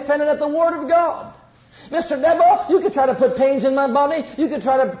me to be offended at the Word of God. Mr. Devil, you could try to put pains in my body. You could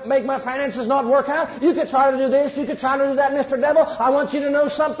try to make my finances not work out. You could try to do this. You could try to do that, Mr. Devil. I want you to know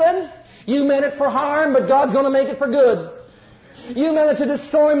something. You meant it for harm, but God's going to make it for good. You meant it to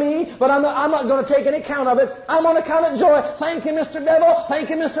destroy me, but I'm not going to take any count of it. I'm going to count it joy. Thank you, Mr. Devil. Thank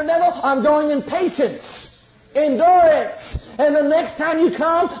you, Mr. Devil. I'm going in patience. Endurance. And the next time you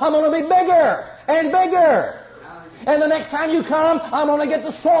come, I'm going to be bigger and bigger. And the next time you come, I'm going to get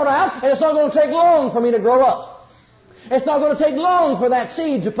the sword out, and it's not going to take long for me to grow up. It's not going to take long for that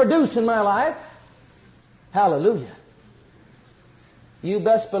seed to produce in my life. Hallelujah. You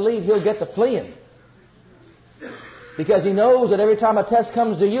best believe He'll get to fleeing. Because He knows that every time a test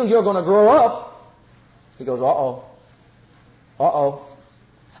comes to you, you're going to grow up. He goes, uh-oh. Uh-oh.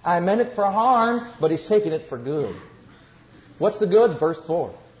 I meant it for harm, but He's taking it for good. What's the good? Verse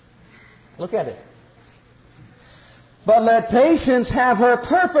 4. Look at it. But let patience have her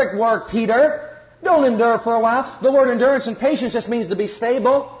perfect work, Peter. Don't endure for a while. The word endurance and patience just means to be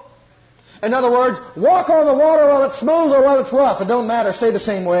stable. In other words, walk on the water while it's smooth or while it's rough. It don't matter. Stay the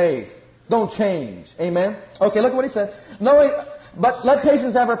same way. Don't change. Amen? Okay, look what he said. But let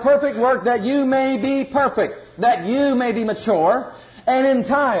patience have her perfect work, that you may be perfect, that you may be mature and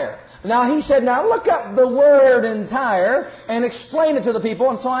entire, Now he said, now look up the word entire and explain it to the people,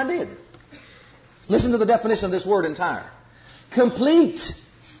 and so I did. Listen to the definition of this word entire. Complete,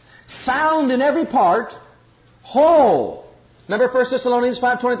 sound in every part, whole. Remember 1 Thessalonians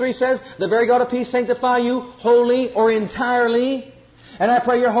 5:23 says, the very God of peace sanctify you wholly or entirely. And I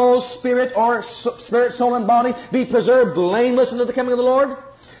pray your whole spirit, soul, and body be preserved blameless unto the coming of the Lord.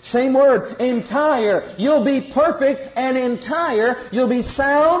 Same word, entire. You'll be perfect and entire. You'll be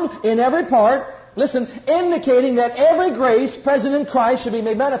sound in every part. Listen, indicating that every grace present in Christ should be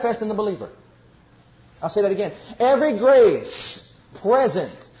made manifest in the believer. I'll say that again. Every grace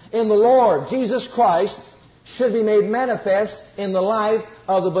present in the Lord Jesus Christ should be made manifest in the life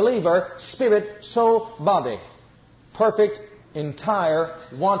of the believer, spirit, soul, body. Perfect, entire,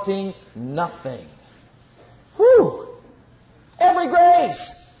 wanting nothing. Whew! Every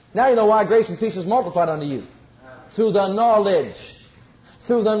grace. Now you know why grace and peace is multiplied unto you. Through the knowledge.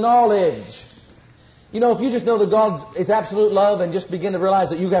 Through the knowledge. You know, if you just know that God is absolute love and just begin to realize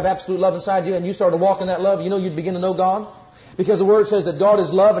that you have absolute love inside you and you start to walk in that love, you know you'd begin to know God. Because the Word says that God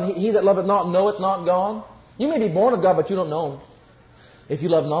is love and he that loveth not knoweth not God. You may be born of God, but you don't know Him if you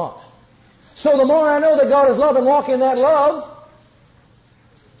love not. So the more I know that God is love and walk in that love.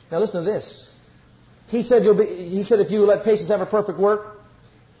 Now listen to this. He said if you let patience have a perfect work,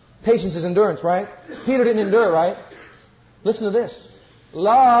 patience is endurance, right? Peter didn't endure, right? Listen to this.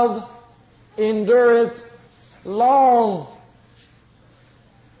 Love endureth long.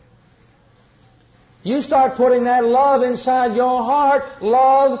 You start putting that love inside your heart.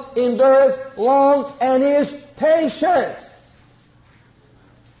 Love endureth long and is patient.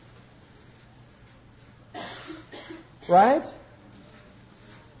 Right?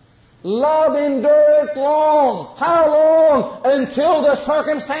 Love endureth long. How long? Until the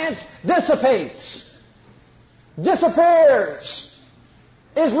circumstance dissipates. Disappears.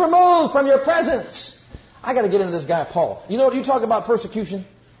 Is removed from your presence. I got to get into this guy Paul. You know what you talk about persecution?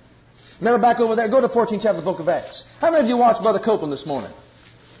 Remember back over there? Go to 14th chapter of the book of Acts. How many of you watched Brother Copeland this morning?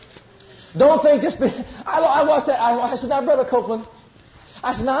 Don't think just... I watched that. I said, now Brother Copeland.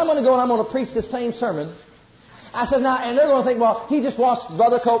 I said, now I'm going to go and I'm going to preach the same sermon. I said, now, and they're going to think, well, he just watched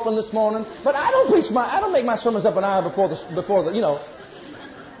Brother Copeland this morning. But I don't make my sermons up an hour before the, you know.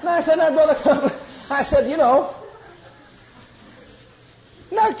 And I said, now Brother Copeland, I said, you know.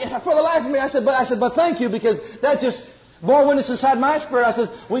 Now, for the life of me, I said, but thank you, because that just bore witness inside my spirit. I said,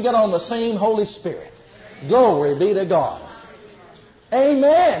 we got on the same Holy Spirit. Glory be to God.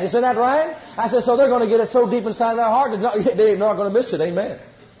 Amen. Isn't that right? I said, so they're going to get it so deep inside their heart that they're not going to miss it. Amen.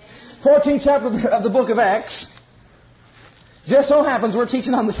 14th chapter of the book of Acts. Just so happens we're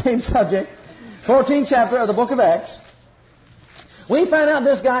teaching on the same subject. 14th chapter of the book of Acts. We find out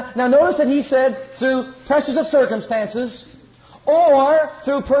this guy. Now notice that he said through pressures of circumstances or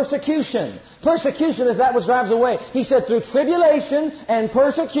through persecution. Persecution is that which drives away. He said through tribulation and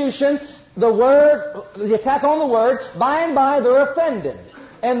persecution, the attack on the Word, by and by they're offended.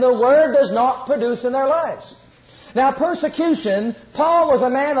 And the Word does not produce in their lives. Now persecution, Paul was a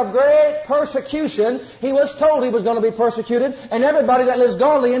man of great persecution. He was told he was going to be persecuted. And everybody that lives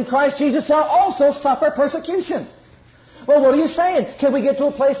godly in Christ Jesus shall also suffer persecution. Well, what are you saying? Can we get to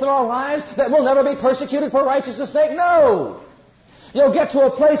a place in our lives that we'll never be persecuted for righteousness' sake? No. You'll get to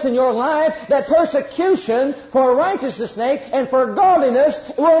a place in your life that persecution for righteousness' sake and for godliness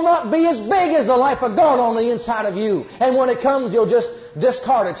will not be as big as the life of God on the inside of you. And when it comes, you'll just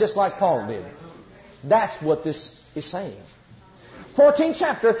discard it just like Paul did. That's what this is saying. 14th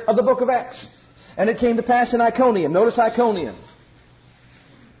chapter of the book of Acts. And it came to pass in Iconium. Notice Iconium.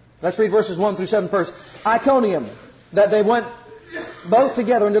 Let's read verses 1 through 7 first. Iconium, that they went both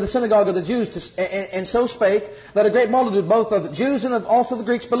together into the synagogue of the Jews, and so spake, that a great multitude both of the Jews and also the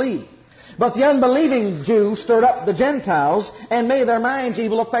Greeks believed. But the unbelieving Jews stirred up the Gentiles, and made their minds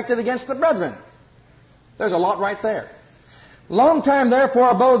evil affected against the brethren. There's a lot right there. Long time therefore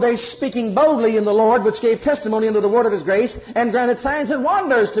abode they, speaking boldly in the Lord, which gave testimony unto the word of His grace, and granted signs and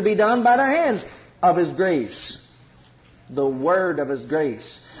wonders to be done by their hands of His grace. The word of His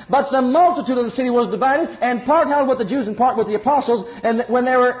grace. But the multitude of the city was divided, and part held with the Jews and part with the apostles. And when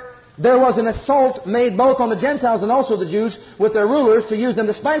there was an assault made both on the Gentiles and also the Jews with their rulers to use them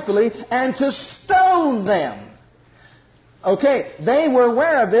despitefully and to stone them. Okay, they were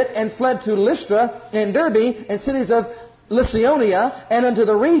aware of it and fled to Lystra and Derbe and cities of Lycaonia and unto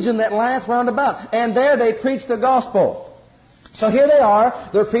the region that lieth round about. And there they preached the gospel. So here they are,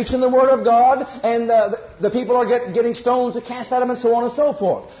 they're preaching the Word of God, and the people are getting stones to cast at them and so on and so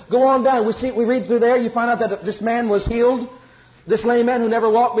forth. Go on down, we read through there, you find out that this man was healed. This lame man who never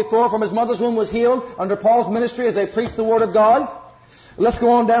walked before from his mother's womb was healed under Paul's ministry as they preached the Word of God. Let's go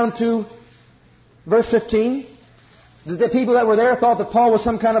on down to verse 15. The people that were there thought that Paul was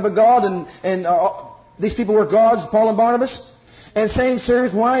some kind of a god, and these people were gods, Paul and Barnabas. And saying,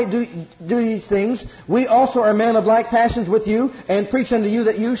 Sirs, why do these things? We also are men of like passions with you, and preach unto you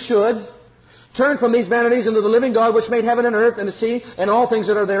that you should turn from these vanities into the living God, which made heaven and earth and the sea and all things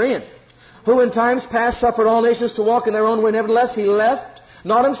that are therein, who in times past suffered all nations to walk in their own way. Nevertheless, He left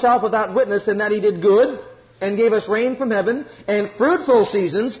not Himself without witness, in that He did good, and gave us rain from heaven, and fruitful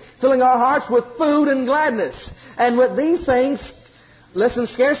seasons, filling our hearts with food and gladness. And with these things, listen,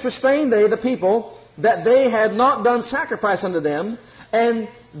 scarce restrained they the people, that they had not done sacrifice unto them. And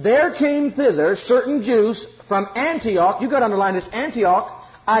there came thither certain Jews from Antioch, you got to underline this, Antioch,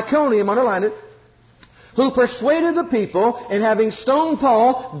 Iconium, underline it, who persuaded the people, and having stoned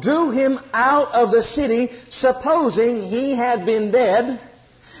Paul, drew him out of the city, supposing he had been dead.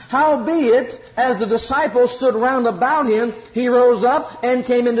 Howbeit, as the disciples stood round about him, he rose up and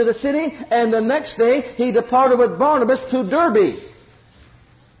came into the city, and the next day he departed with Barnabas to Derbe.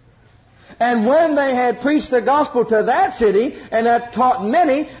 And when they had preached the gospel to that city, and had taught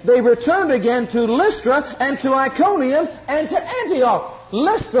many, they returned again to Lystra, and to Iconium, and to Antioch.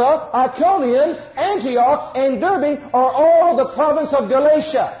 Lystra, Iconium, Antioch, and Derbe are all the province of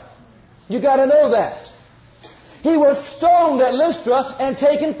Galatia. You got to know that. He was stoned at Lystra and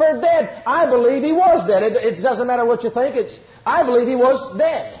taken for dead. I believe he was dead. It doesn't matter what you think. I believe he was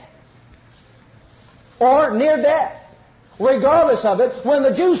dead. Or near death. Regardless of it, when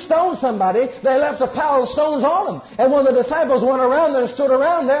the Jews stoned somebody, they left a pile of stones on them. And when the disciples went around there and stood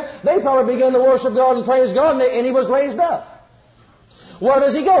around there, they probably began to worship God and praise God, and he was raised up. Where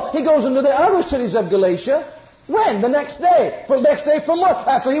does he go? He goes into the other cities of Galatia. When? The next day. For the next day from what?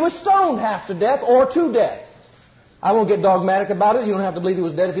 After he was stoned half to death or to death. I won't get dogmatic about it. You don't have to believe he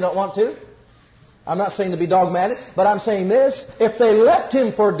was dead if you don't want to. I'm not saying to be dogmatic, but I'm saying this. If they left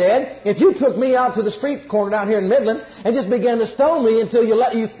him for dead, if you took me out to the street corner down here in Midland and just began to stone me until you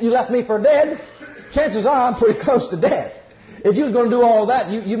left me for dead, chances are I'm pretty close to dead. If you was going to do all that,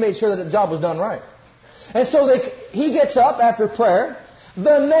 you made sure that the job was done right. And so he gets up after prayer.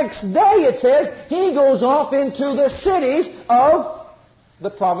 The next day, it says, he goes off into the cities of the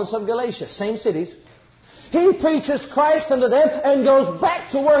province of Galatia. Same cities. He preaches Christ unto them and goes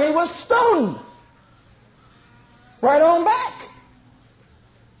back to where he was stoned. Right on back.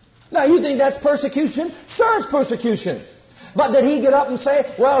 Now, you think that's persecution? Sure, it's persecution. But did he get up and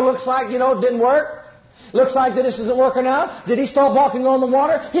say, well, looks like, it didn't work. Looks like that this isn't working out. Did he stop walking on the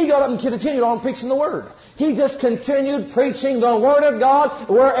water? He got up and continued on preaching the Word. He just continued preaching the Word of God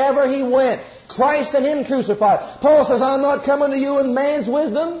wherever he went. Christ and Him crucified. Paul says, I'm not coming to you in man's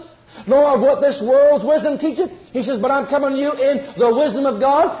wisdom, nor of what this world's wisdom teacheth. He says, but I'm coming to you in the wisdom of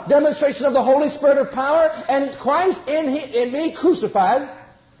God, demonstration of the Holy Spirit of power, and Christ in me crucified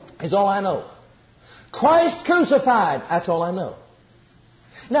is all I know. Christ crucified, that's all I know.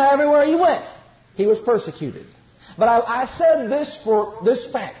 Now, everywhere he went, he was persecuted. But I said this for this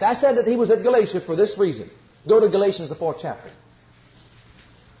fact. I said that he was at Galatia for this reason. Go to Galatians, the 4th chapter.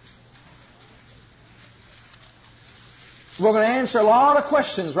 We're going to answer a lot of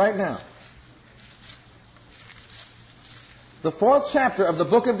questions right now. The 4th chapter of the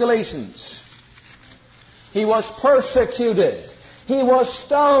book of Galatians. He was persecuted. He was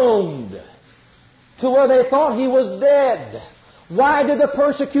stoned to where they thought he was dead. Why did the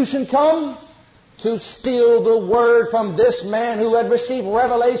persecution come? To steal the word from this man who had received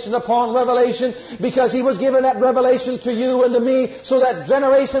revelation upon revelation, because he was given that revelation to you and to me, so that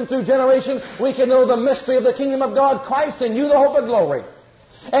generation through generation we can know the mystery of the kingdom of God, Christ in you, the hope of glory.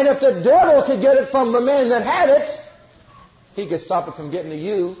 And if the devil could get it from the man that had it, he could stop it from getting to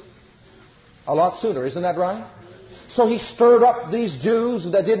you a lot sooner. Isn't that right? So he stirred up these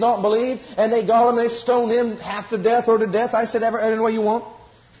Jews that did not believe, and they got him, they stoned him half to death or to death. I said, any way you want.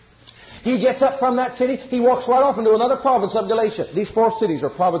 He gets up from that city. He walks right off into another province of Galatia. These 4 cities are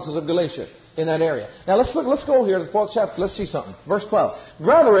provinces of Galatia in that area. Now let's go here to the 4th chapter. Let's see something. Verse 12.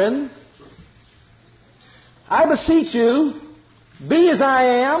 Brethren, I beseech you, be as I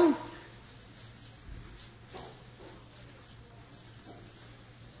am.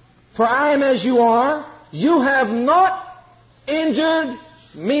 For I am as you are. You have not injured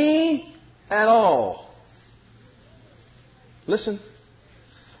me at all. Listen.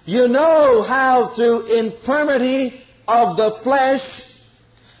 You know how through infirmity of the flesh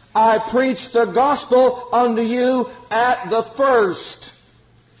I preached the gospel unto you at the first.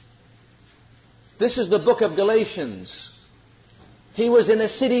 This is the book of Galatians. He was in the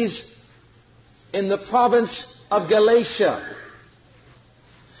cities in the province of Galatia.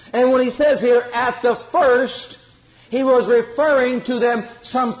 And when he says here, at the first, He was referring to them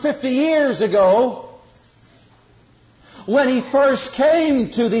some 50 years ago when he first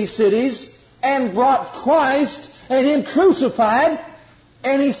came to these cities and brought Christ and Him crucified,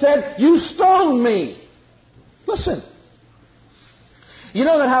 and he said, "You stoned me." Listen. You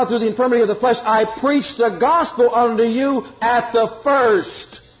know that how through the infirmity of the flesh I preached the gospel unto you at the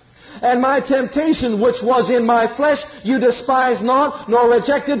first. And my temptation which was in my flesh you despised not, nor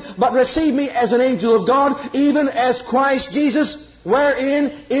rejected, but received me as an angel of God, even as Christ Jesus. Where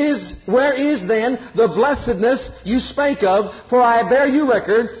is then the blessedness you spake of? For I bear you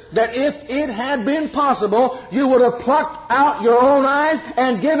record that if it had been possible, you would have plucked out your own eyes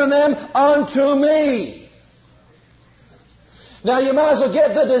and given them unto me. Now you might as well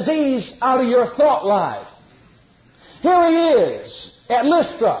get the disease out of your thought life. Here he is at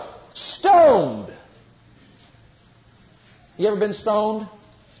Lystra, stoned. You ever been stoned?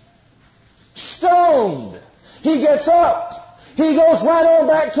 Stoned. He gets up. He goes right on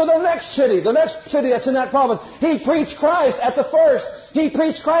back to the next city that's in that province. He preached Christ at the first. He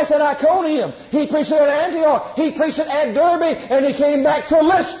preached Christ at Iconium. He preached it at Antioch. He preached it at Derbe. And he came back to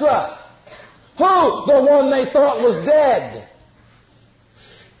Lystra. Who? The one they thought was dead.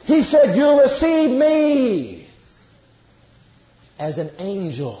 He said, "You receive me as an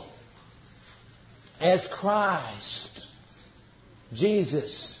angel, as Christ,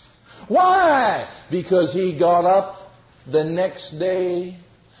 Jesus." Why? Because he got up the next day,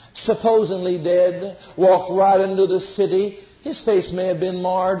 supposedly dead, walked right into the city. His face may have been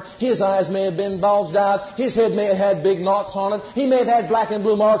marred. His eyes may have been bulged out. His head may have had big knots on it. He may have had black and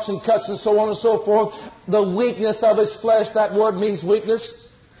blue marks and cuts and so on and so forth. The weakness of his flesh, that word means weakness.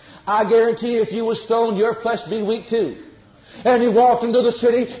 I guarantee you, if you were stoned, your flesh would be weak too. And he walked into the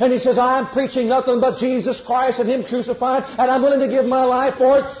city and he says, "I'm preaching nothing but Jesus Christ and Him crucified, and I'm willing to give my life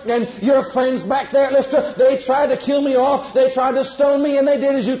for it." And your friends back there at Lystra, they tried to kill me off. They tried to stone me, and they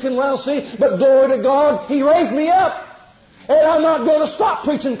did, as you can well see. But glory to God, He raised me up. And I'm not going to stop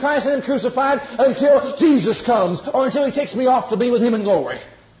preaching Christ and Him crucified until Jesus comes, or until He takes me off to be with Him in glory.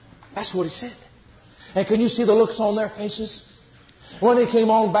 That's what he said. And can you see the looks on their faces? When he came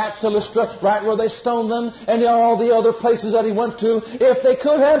on back to Lystra, right where they stoned them, and all the other places that he went to, if they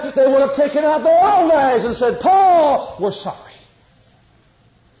could have, they would have taken out their own eyes and said, "Paul, we're sorry.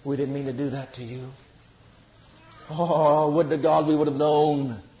 We didn't mean to do that to you. Oh, would to God we would have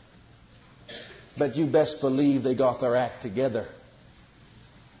known." But you best believe they got their act together.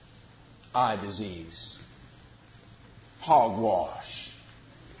 Eye disease. Hogwash.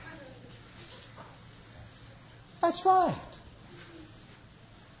 That's right.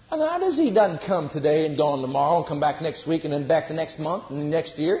 An eye disease doesn't come today and gone tomorrow and come back next week and then back the next month and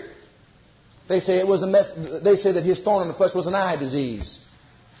next year. They say it was a mess. They say that his thorn in the flesh was an eye disease.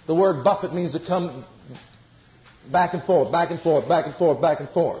 The word buffet means to come back and forth, back and forth, back and forth, back and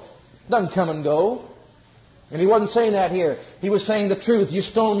forth. It doesn't come and go. And he wasn't saying that here. He was saying the truth. You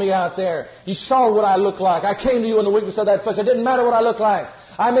stoned me out there. You saw what I looked like. I came to you in the weakness of that flesh. It didn't matter what I looked like.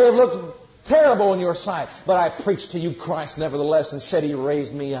 I may have looked terrible in your sight, but I preached to you Christ nevertheless, and said He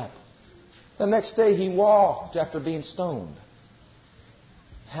raised me up. The next day he walked after being stoned.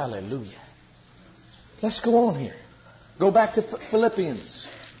 Hallelujah. Let's go on here. Go back to Philippians.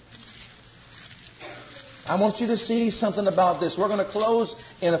 I want you to see something about this. We're going to close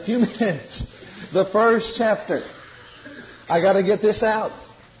in a few minutes. The first chapter. I got to get this out.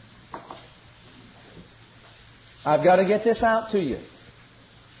 I've got to get this out to you.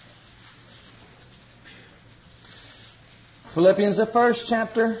 Philippians, the first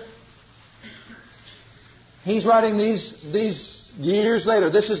chapter. He's writing these years later.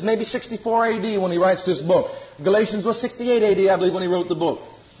 This is maybe 64 A.D. when he writes this book. Galatians was 68 A.D., I believe, when he wrote the book,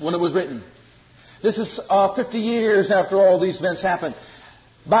 when it was written. This is 50 years after all these events happened.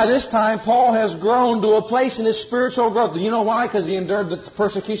 By this time, Paul has grown to a place in his spiritual growth. You know why? Because he endured the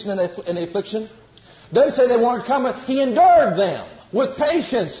persecution and the affliction. Doesn't say they weren't coming. He endured them with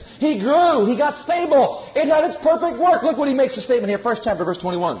patience. He grew. He got stable. It had its perfect work. Look what he makes a statement here. First chapter, verse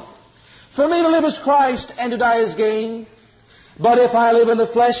 21. For me to live is Christ, and to die is gain. But if I live in the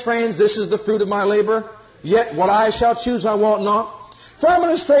flesh, friends, this is the fruit of my labor. Yet what I shall choose I want not. For I'm in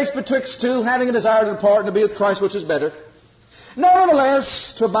a straits betwixt two, having a desire to depart and to be with Christ, which is better.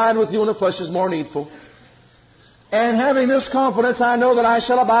 Nevertheless, to abide with you in the flesh is more needful. And having this confidence, I know that I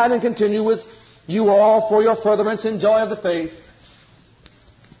shall abide and continue with you all for your furtherance and joy of the faith.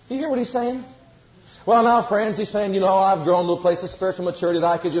 You hear what he's saying? Well, now, friends, he's saying, I've grown to a place of spiritual maturity that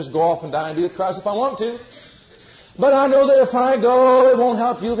I could just go off and die and be with Christ if I want to. But I know that if I go, it won't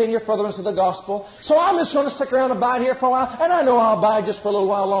help you in your furtherance of the gospel. So I'm just going to stick around and abide here for a while. And I know I'll abide just for a little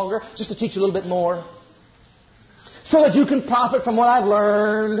while longer, just to teach you a little bit more. so that you can profit from what I've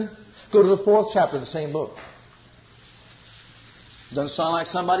learned. Go to the 4th chapter of the same book. Doesn't sound like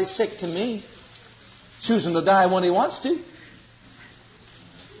somebody's sick to me, choosing to die when he wants to.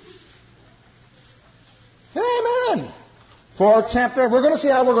 Amen. 4th chapter. We're going to see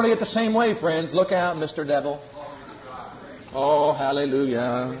how we're going to get the same way, friends. Look out, Mr. Devil. Oh,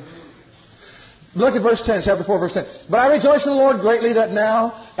 hallelujah. Look at verse 10, chapter 4, verse 10. But I rejoice in the Lord greatly that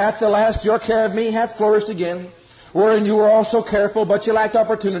now, at the last, your care of me hath flourished again, wherein you were also careful, but you lacked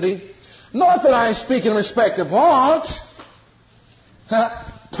opportunity. Not that I speak in respect of want,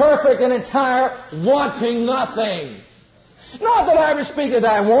 perfect and entire, wanting nothing. Not that I speak that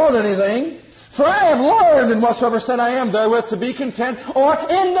I want anything, for I have learned in whatsoever state I am therewith to be content or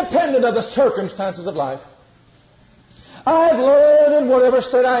independent of the circumstances of life. I've learned in whatever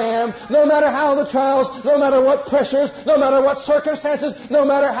state I am, no matter how the trials, no matter what pressures, no matter what circumstances, no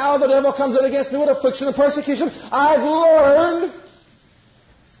matter how the devil comes in against me with affliction and persecution, I've learned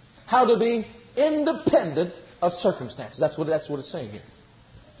how to be independent of circumstances. That's what it's saying here.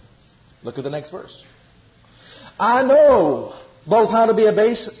 Look at the next verse. I know both how to be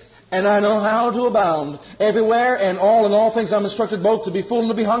abased and I know how to abound. Everywhere and all things I'm instructed both to be full and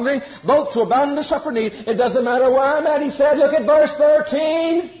to be hungry, both to abound and to suffer need. It doesn't matter where I'm at, he said. Look at verse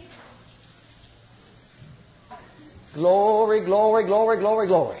 13. Glory, glory, glory, glory,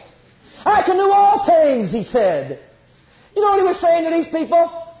 glory. I can do all things, he said. You know what he was saying to these people?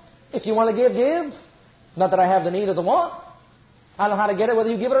 If you want to give, give. Not that I have the need or the want. I know how to get it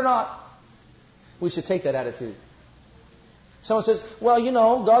whether you give it or not. We should take that attitude. Someone says, well, you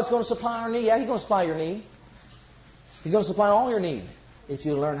know, God's going to supply our need. Yeah, He's going to supply your need. He's going to supply all your need. If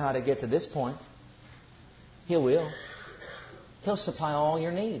you learn how to get to this point, He will. He'll supply all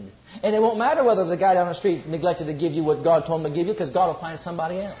your need. And it won't matter whether the guy down the street neglected to give you what God told him to give you, because God will find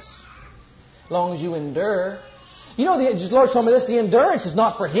somebody else. As long as you endure. You know, the Lord told me this, the endurance is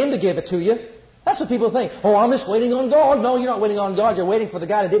not for Him to give it to you. That's what people think. Oh, I'm just waiting on God. No, you're not waiting on God. You're waiting for the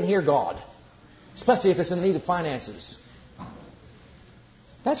guy that didn't hear God. Especially if it's in need of finances.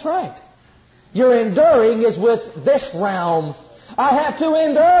 That's right. Your enduring is with this realm. I have to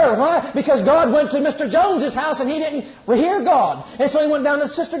endure. Why? Because God went to Mr. Jones's house and he didn't hear God. And so he went down to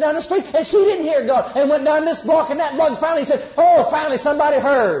the sister down the street and she didn't hear God. And went down this block and that block. Finally he said, oh, finally somebody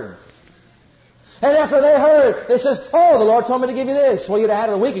heard. And after they heard, they says, oh, the Lord told me to give you this. Well, you'd have had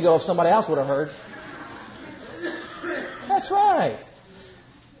it a week ago if somebody else would have heard. That's right.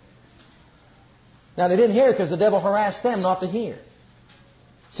 Now they didn't hear because the devil harassed them not to hear.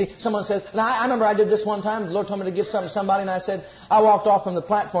 See, someone says, now I remember I did this one time. The Lord told me to give something to somebody, and I said, I walked off from the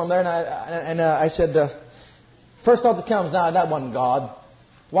platform there, and I said, first thought that comes, now that wasn't God.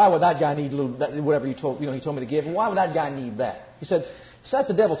 Why would that guy need whatever he told me to give? Why would that guy need that? He said, so that's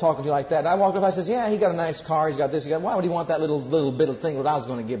the devil talking to you like that. And I walked up, I said, yeah, he got a nice car, he's got this, why would he want that little bit of thing that I was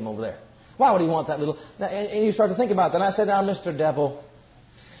going to give him over there? Why would he want that little? And you start to think about that. And I said, now, Mr. Devil,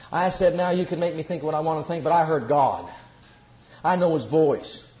 I said, now you can make me think what I want to think, but I heard God. I know His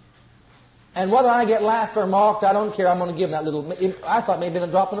voice. And whether I get laughed or mocked, I don't care. I'm going to give him that little... I thought maybe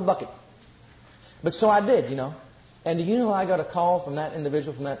a drop in a bucket. But so I did, you know. And do you know I got a call from that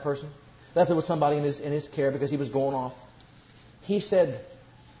individual, from that person? Left it with somebody in his care because he was going off. He said,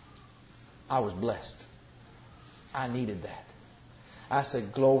 I was blessed. I needed that. I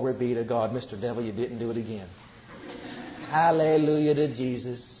said, glory be to God. Mr. Devil, you didn't do it again. Hallelujah to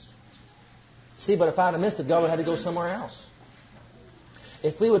Jesus. See, but if I'd have missed it, God would have had to go somewhere else.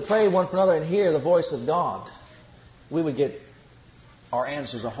 If we would pray one for another and hear the voice of God, we would get our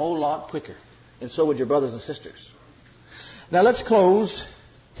answers a whole lot quicker. And so would your brothers and sisters. Now let's close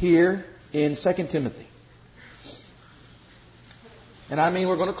here in 2 Timothy. And I mean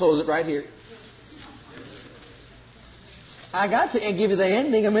we're going to close it right here. I got to give you the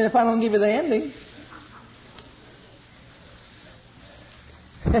ending. I mean, if I don't give you the ending,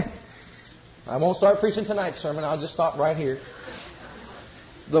 I won't start preaching tonight's sermon. I'll just stop right here.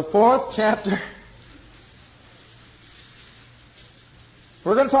 The 4th chapter.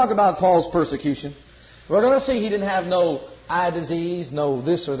 We're going to talk about Paul's persecution. We're going to see he didn't have no eye disease, no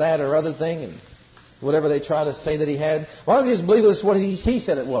this or that or other thing, and whatever they try to say that he had. Why don't you just believe it's what he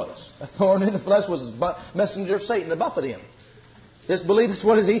said it was? A thorn in the flesh was his messenger of Satan to buffet him. Just believe it's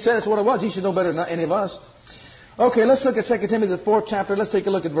what he said it's what it was. He should know better than any of us. Okay, let's look at 2 Timothy, the 4th chapter. Let's take a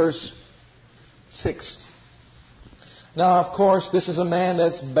look at verse 6. Now, of course, this is a man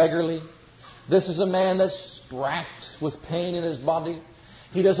that's beggarly. This is a man that's racked with pain in his body.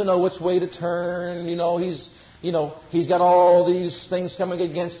 He doesn't know which way to turn. He's got all these things coming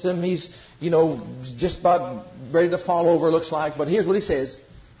against him. He's, just about ready to fall over, looks like. But here's what he says.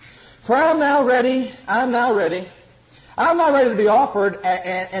 For I'm now ready. I'm not ready to be offered,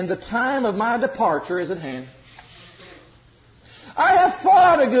 and the time of my departure is at hand. I have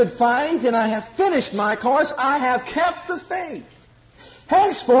fought a good fight, and I have finished my course. I have kept the faith.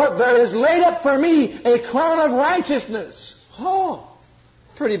 Henceforth there is laid up for me a crown of righteousness. Oh,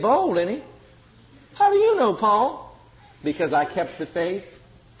 pretty bold, isn't he? How do you know, Paul? Because I kept the faith.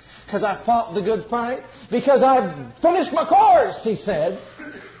 Because I fought the good fight. Because I've finished my course, he said.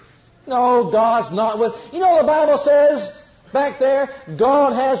 No, God's not with... You know the Bible says back there,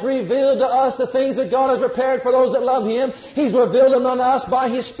 God has revealed to us the things that God has prepared for those that love Him. He's revealed them unto us by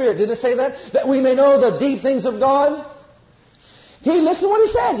His Spirit. Did it say that? That we may know the deep things of God? Listen to what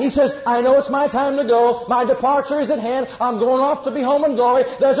He said. He says, I know it's my time to go. My departure is at hand. I'm going off to be home in glory.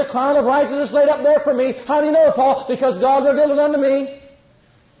 There's a crown of righteousness laid up there for me. How do you know, Paul? Because God revealed it unto me.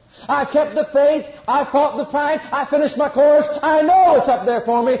 I kept the faith. I fought the fight. I finished my course. I know it's up there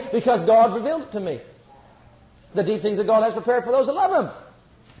for me because God revealed it to me. The deep things that God has prepared for those that love Him.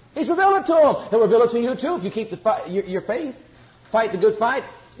 He's revealed it to them. He'll reveal it to you too if you keep your faith. Fight the good fight.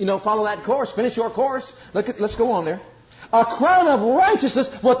 Follow that course. Finish your course. Let's go on there. A crown of righteousness,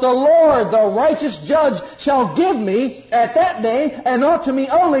 what the Lord, the righteous judge, shall give me at that day, and not to me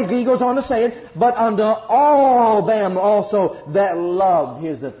only, he goes on to say it, but unto all them also that love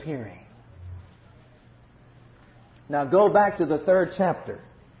His appearing. Now go back to the 3rd chapter.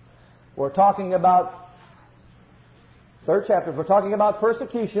 We're talking about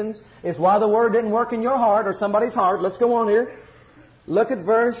persecutions. It's why the Word didn't work in your heart or somebody's heart. Let's go on here. Look at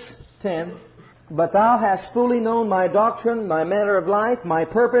verse 10. But thou hast fully known my doctrine, my manner of life, my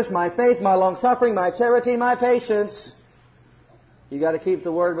purpose, my faith, my long-suffering, my charity, my patience. You've got to keep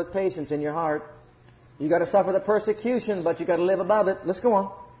the Word with patience in your heart. You've got to suffer the persecution, but you've got to live above it. Let's go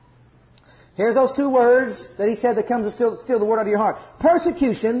on. Here's those 2 words that he said that comes to steal the word out of your heart.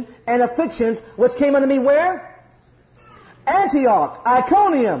 Persecution and afflictions, which came unto me where? Antioch,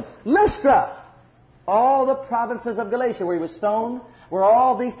 Iconium, Lystra. All the provinces of Galatia where he was stoned, where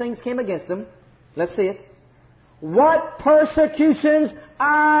all these things came against him. Let's see it. What persecutions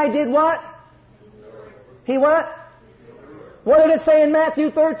I did what? He what? What did it say in Matthew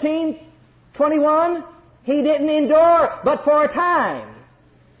 13:21? He didn't endure, but for a time.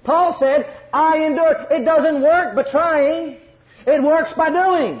 Paul said, I endured. It doesn't work by trying. It works by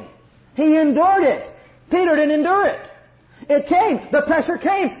doing. He endured it. Peter didn't endure it. It came. The pressure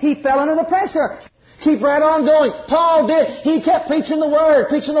came. He fell under the pressure. Keep right on going. Paul did. He kept preaching the Word,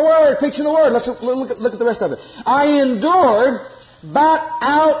 preaching the Word, preaching the Word. Let's look at the rest of it. I endured, but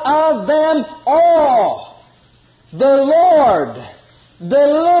out of them all the Lord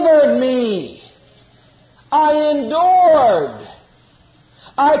delivered me. I endured.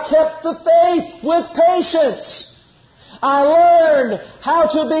 I kept the faith with patience. I learned how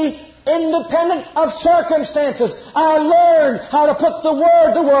to be independent of circumstances. I learned how to put the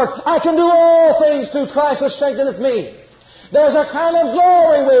Word to work. I can do all things through Christ which strengtheneth me. There's a crown of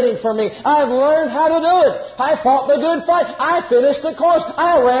glory waiting for me. I've learned how to do it. I fought the good fight. I finished the course.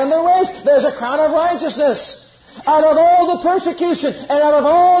 I ran the race. There's a crown of righteousness. Out of all the persecution and out of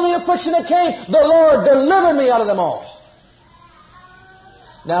all the affliction that came, the Lord delivered me out of them all.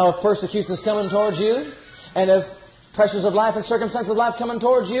 Now, if persecution is coming towards you, and if pressures of life and circumstances of life coming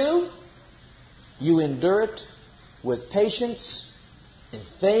towards you, you endure it with patience and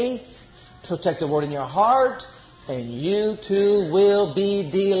faith. Protect the Word in your heart, and you too will be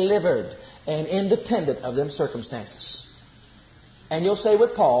delivered and independent of them circumstances. And you'll say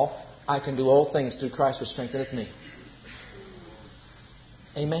with Paul, I can do all things through Christ which strengtheneth me.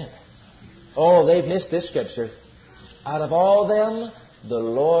 Amen. Oh, they've missed this scripture. Out of all them, the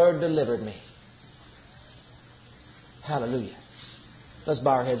Lord delivered me. Hallelujah. Let's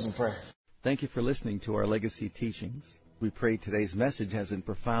bow our heads in prayer. Thank you for listening to our legacy teachings. We pray today's message has a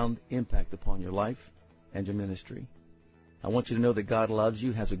profound impact upon your life and your ministry. I want you to know that God loves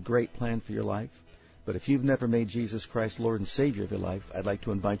you, has a great plan for your life. But if you've never made Jesus Christ Lord and Savior of your life, I'd like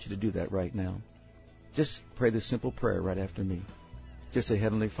to invite you to do that right now. Just pray this simple prayer right after me. Just say,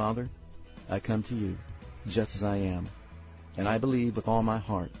 Heavenly Father, I come to you just as I am. And I believe with all my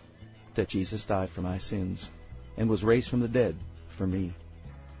heart that Jesus died for my sins and was raised from the dead for me.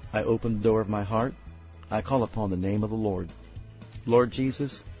 I open the door of my heart. I call upon the name of the Lord. Lord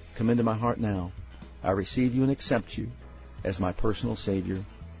Jesus, come into my heart now. I receive you and accept you as my personal Savior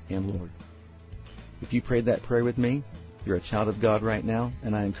and Lord. If you prayed that prayer with me, you're a child of God right now,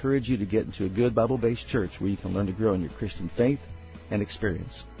 and I encourage you to get into a good Bible-based church where you can learn to grow in your Christian faith and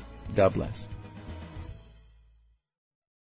experience. God bless.